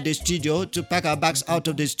out of the studio,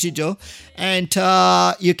 and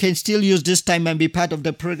you can still use this time and be part of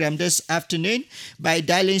the program this afternoon by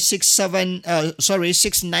dialing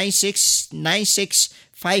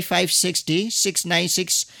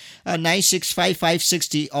 696-965560,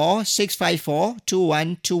 696-965560, or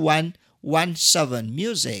 654-212117.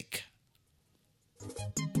 Music.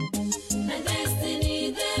 My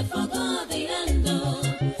destiny there for God the end. No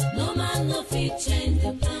man no fit change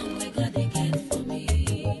the plan where God they get for me.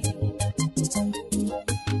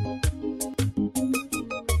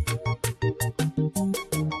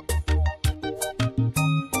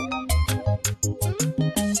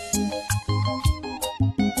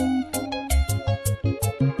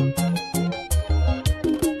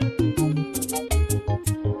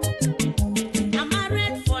 I'm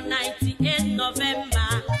married for 98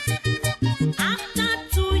 November. After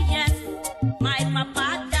 2 years, my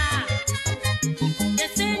papa died. They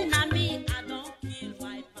say na me, I don't kill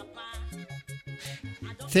my papa.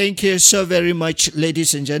 Thank you so very much,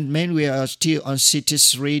 ladies and gentlemen. We are still on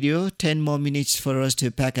Cities Radio. 10 more minutes for us to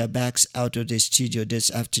pack our bags out of the studio this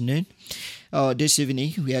afternoon. This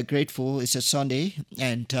evening, we are grateful. It's a Sunday,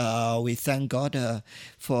 and we thank God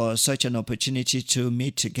for such an opportunity to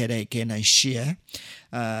meet together again and share.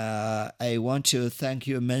 I want to thank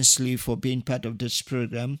you immensely for being part of this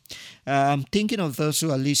program. I'm thinking of those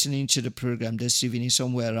who are listening to the program this evening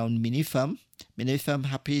somewhere around Minifam. Minifam,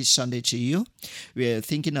 happy Sunday to you. We are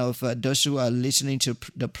thinking of those who are listening to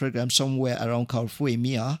the program somewhere around Carrefour,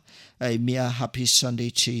 Mia, happy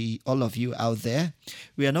Sunday to all of you out there.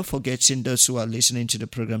 We are not forgetting those who are listening to the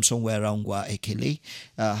program somewhere around Gwa Ekele.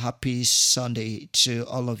 Happy Sunday to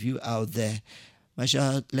all of you out there.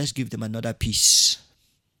 Masha, let's give them another piece.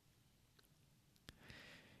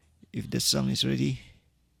 If the song is ready.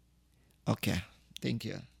 Okay, thank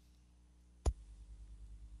you.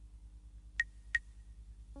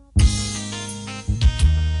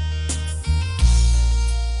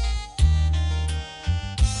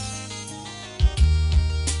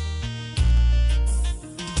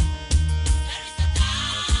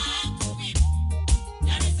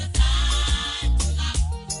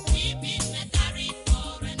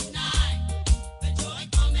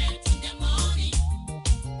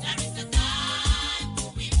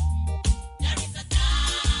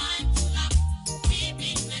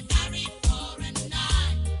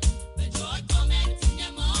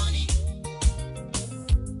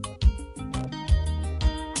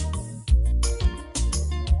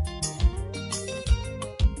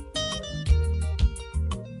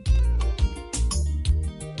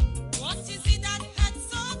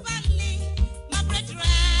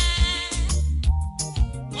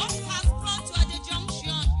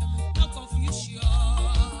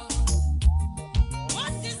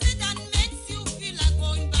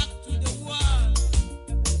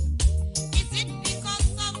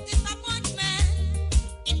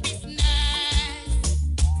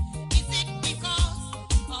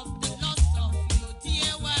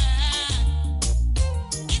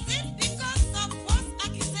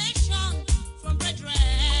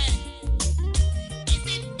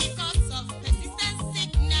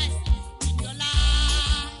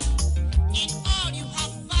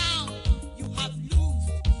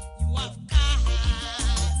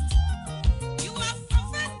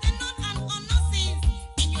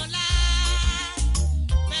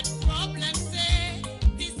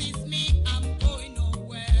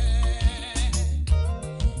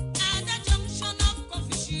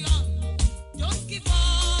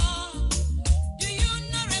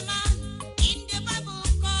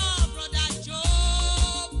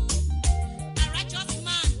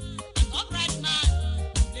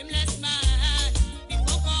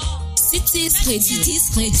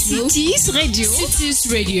 Cities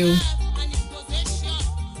Radio.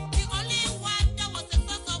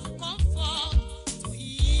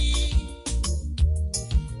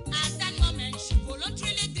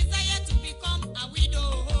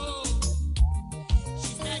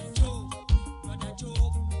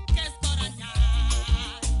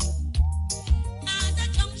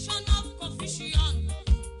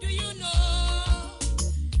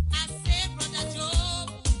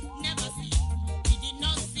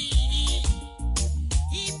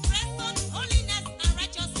 He pressed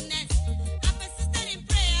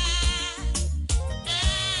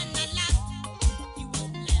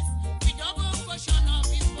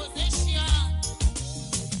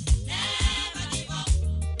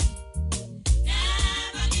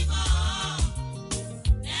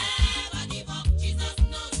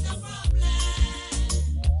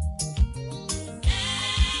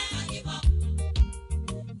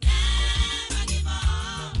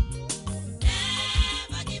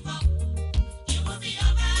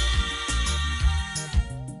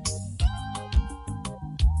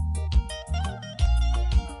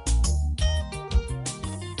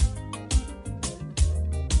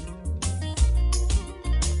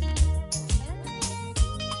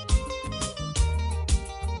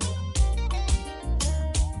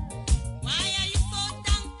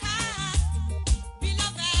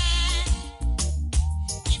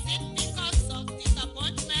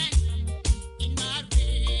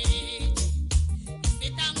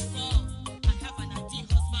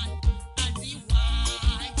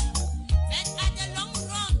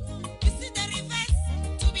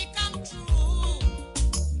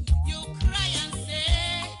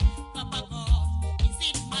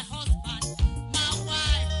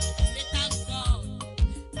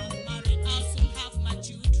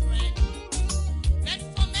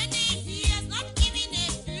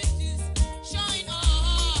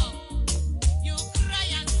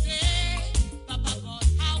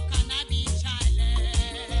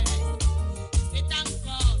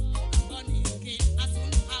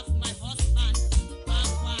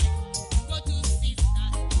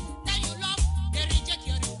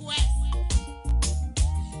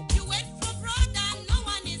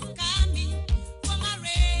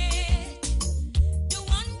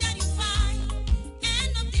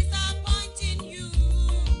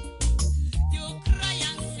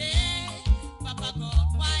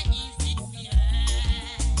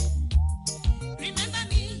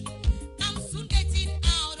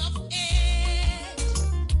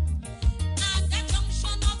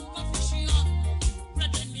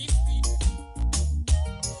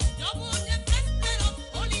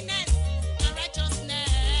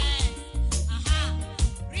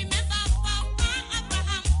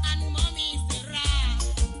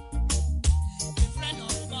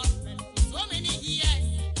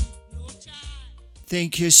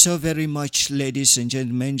Thank you so very much, ladies and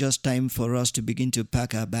gentlemen. Just time for us to begin to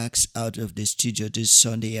pack our bags out of the studio this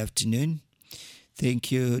Sunday afternoon. Thank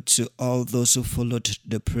you to all those who followed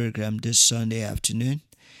the program this Sunday afternoon.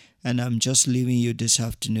 And I'm just leaving you this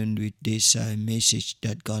afternoon with this message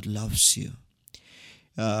that God loves you.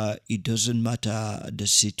 It doesn't matter the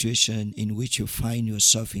situation in which you find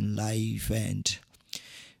yourself in life, and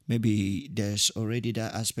maybe there's already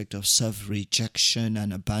that aspect of self-rejection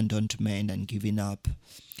and abandonment and giving up.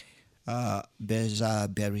 There's a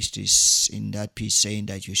barristers in that piece saying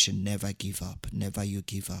that you should never give up, never you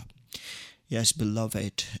give up. Yes,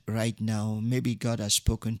 beloved, right now, maybe God has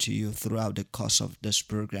spoken to you throughout the course of this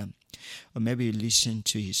program, or maybe you listened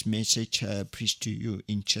to his message preached to you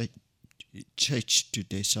in church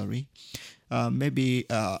today, maybe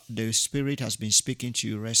the Spirit has been speaking to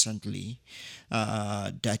you recently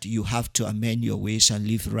that you have to amend your ways and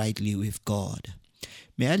live rightly with God.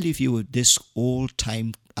 May I leave you with this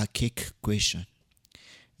all-time archaic question.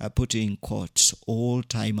 I put it in quotes,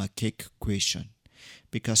 all-time archaic question.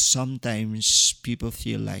 Because sometimes people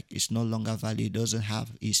feel like it's no longer valid, doesn't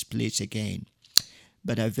have its place again.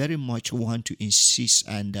 But I very much want to insist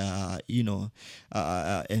and,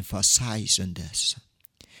 emphasize on this.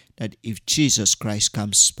 That if Jesus Christ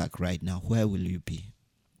comes back right now, where will you be?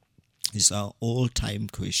 It's our all-time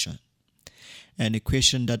question. And a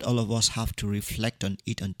question that all of us have to reflect on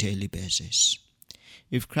it on a daily basis.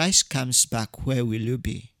 If Christ comes back, where will you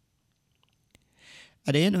be?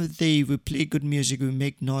 At the end of the day, we play good music, we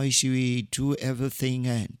make noise, we do everything,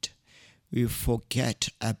 and we forget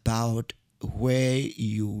about where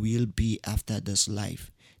you will be after this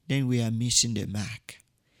life. Then we are missing the mark.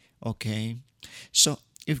 Okay? So,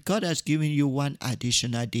 if God has given you one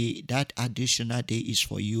additional day, that additional day is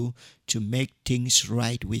for you to make things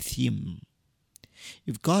right with Him.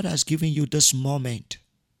 If God has given you this moment,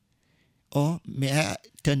 or may I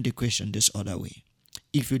turn the question this other way?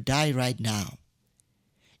 If you die right now,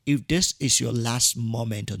 if this is your last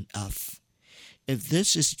moment on earth, if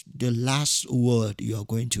this is the last word you are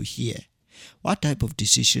going to hear, what type of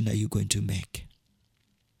decision are you going to make?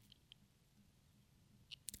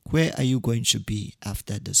 Where are you going to be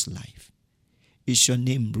after this life? Is your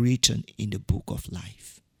name written in the book of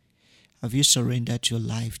life? Have you surrendered your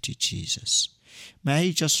life to Jesus? May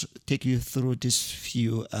I just take you through these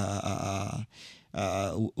few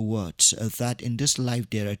words, that in this life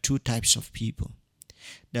there are two types of people.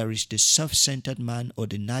 There is the self-centered man, or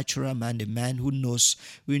the natural man, the man who knows,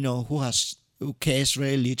 who cares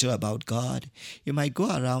very little about God. He might go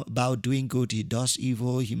around about doing good, he does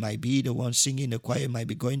evil, he might be the one singing in the choir, he might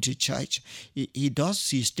be going to church. He does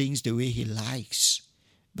his things the way he likes.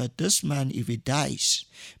 But this man, if he dies,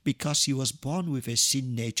 because he was born with a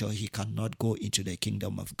sin nature, he cannot go into the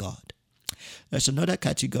kingdom of God. There's another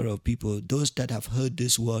category of people, those that have heard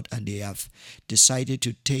this word and they have decided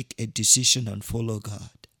to take a decision and follow God.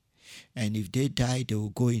 And if they die, they will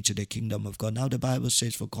go into the kingdom of God. Now the Bible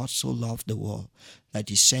says, for God so loved the world that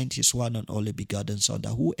he sent his one and only begotten Son,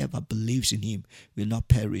 that whoever believes in him will not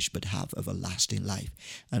perish but have everlasting life.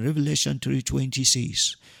 And Revelation 3:20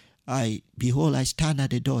 says, behold, I stand at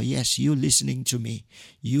the door. Yes, you listening to me.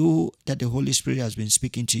 You that the Holy Spirit has been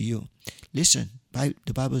speaking to you. Listen,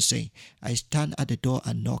 the Bible is saying, I stand at the door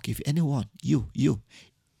and knock. If anyone,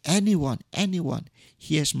 anyone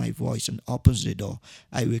hears my voice and opens the door,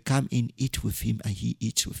 I will come in, eat with him, and he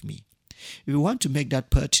eats with me. If you want to make that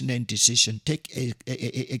pertinent decision, take a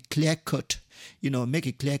clear-cut, make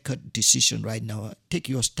a clear-cut decision right now. Take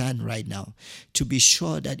your stand right now to be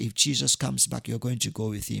sure that if Jesus comes back, you're going to go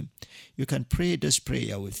with him. You can pray this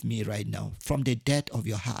prayer with me right now from the depth of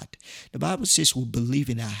your heart. The Bible says we believe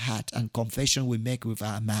in our heart and confession we make with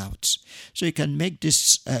our mouths. So you can make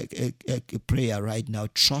this prayer right now,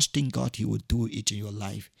 trusting God he will do it in your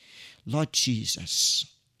life. Lord Jesus,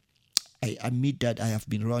 I admit that I have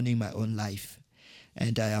been running my own life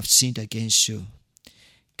and I have sinned against you.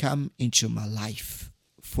 Come into my life,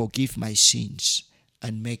 forgive my sins,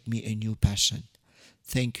 and make me a new person.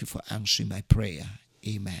 Thank you for answering my prayer.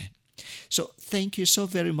 Amen. So thank you so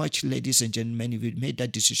very much, ladies and gentlemen. If you made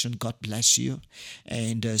that decision, God bless you,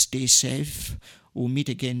 and stay safe. We'll meet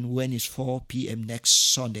again when it's 4 p.m.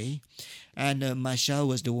 next Sunday. And Marshall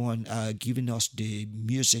was the one giving us the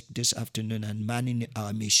music this afternoon and manning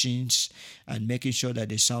our machines and making sure that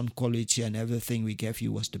the sound quality and everything we gave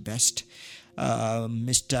you was the best.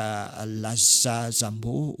 Mr. Lazar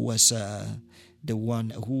Zambo was the one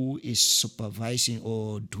who is supervising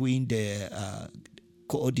or doing the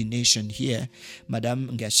coordination here. Madam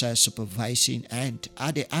Ngasa supervising, and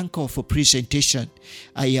at the anchor for presentation,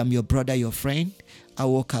 I am your brother, your friend,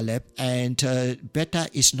 Awo Caleb, and better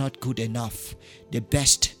is not good enough. The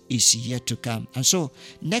best is yet to come. And so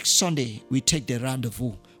next Sunday, we take the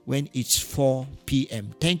rendezvous when it's 4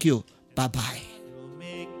 p.m. Thank you. Bye-bye.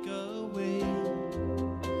 Make a way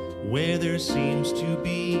where there seems to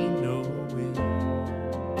be no way.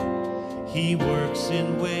 He works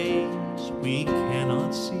in ways we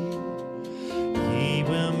cannot see. He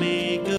will make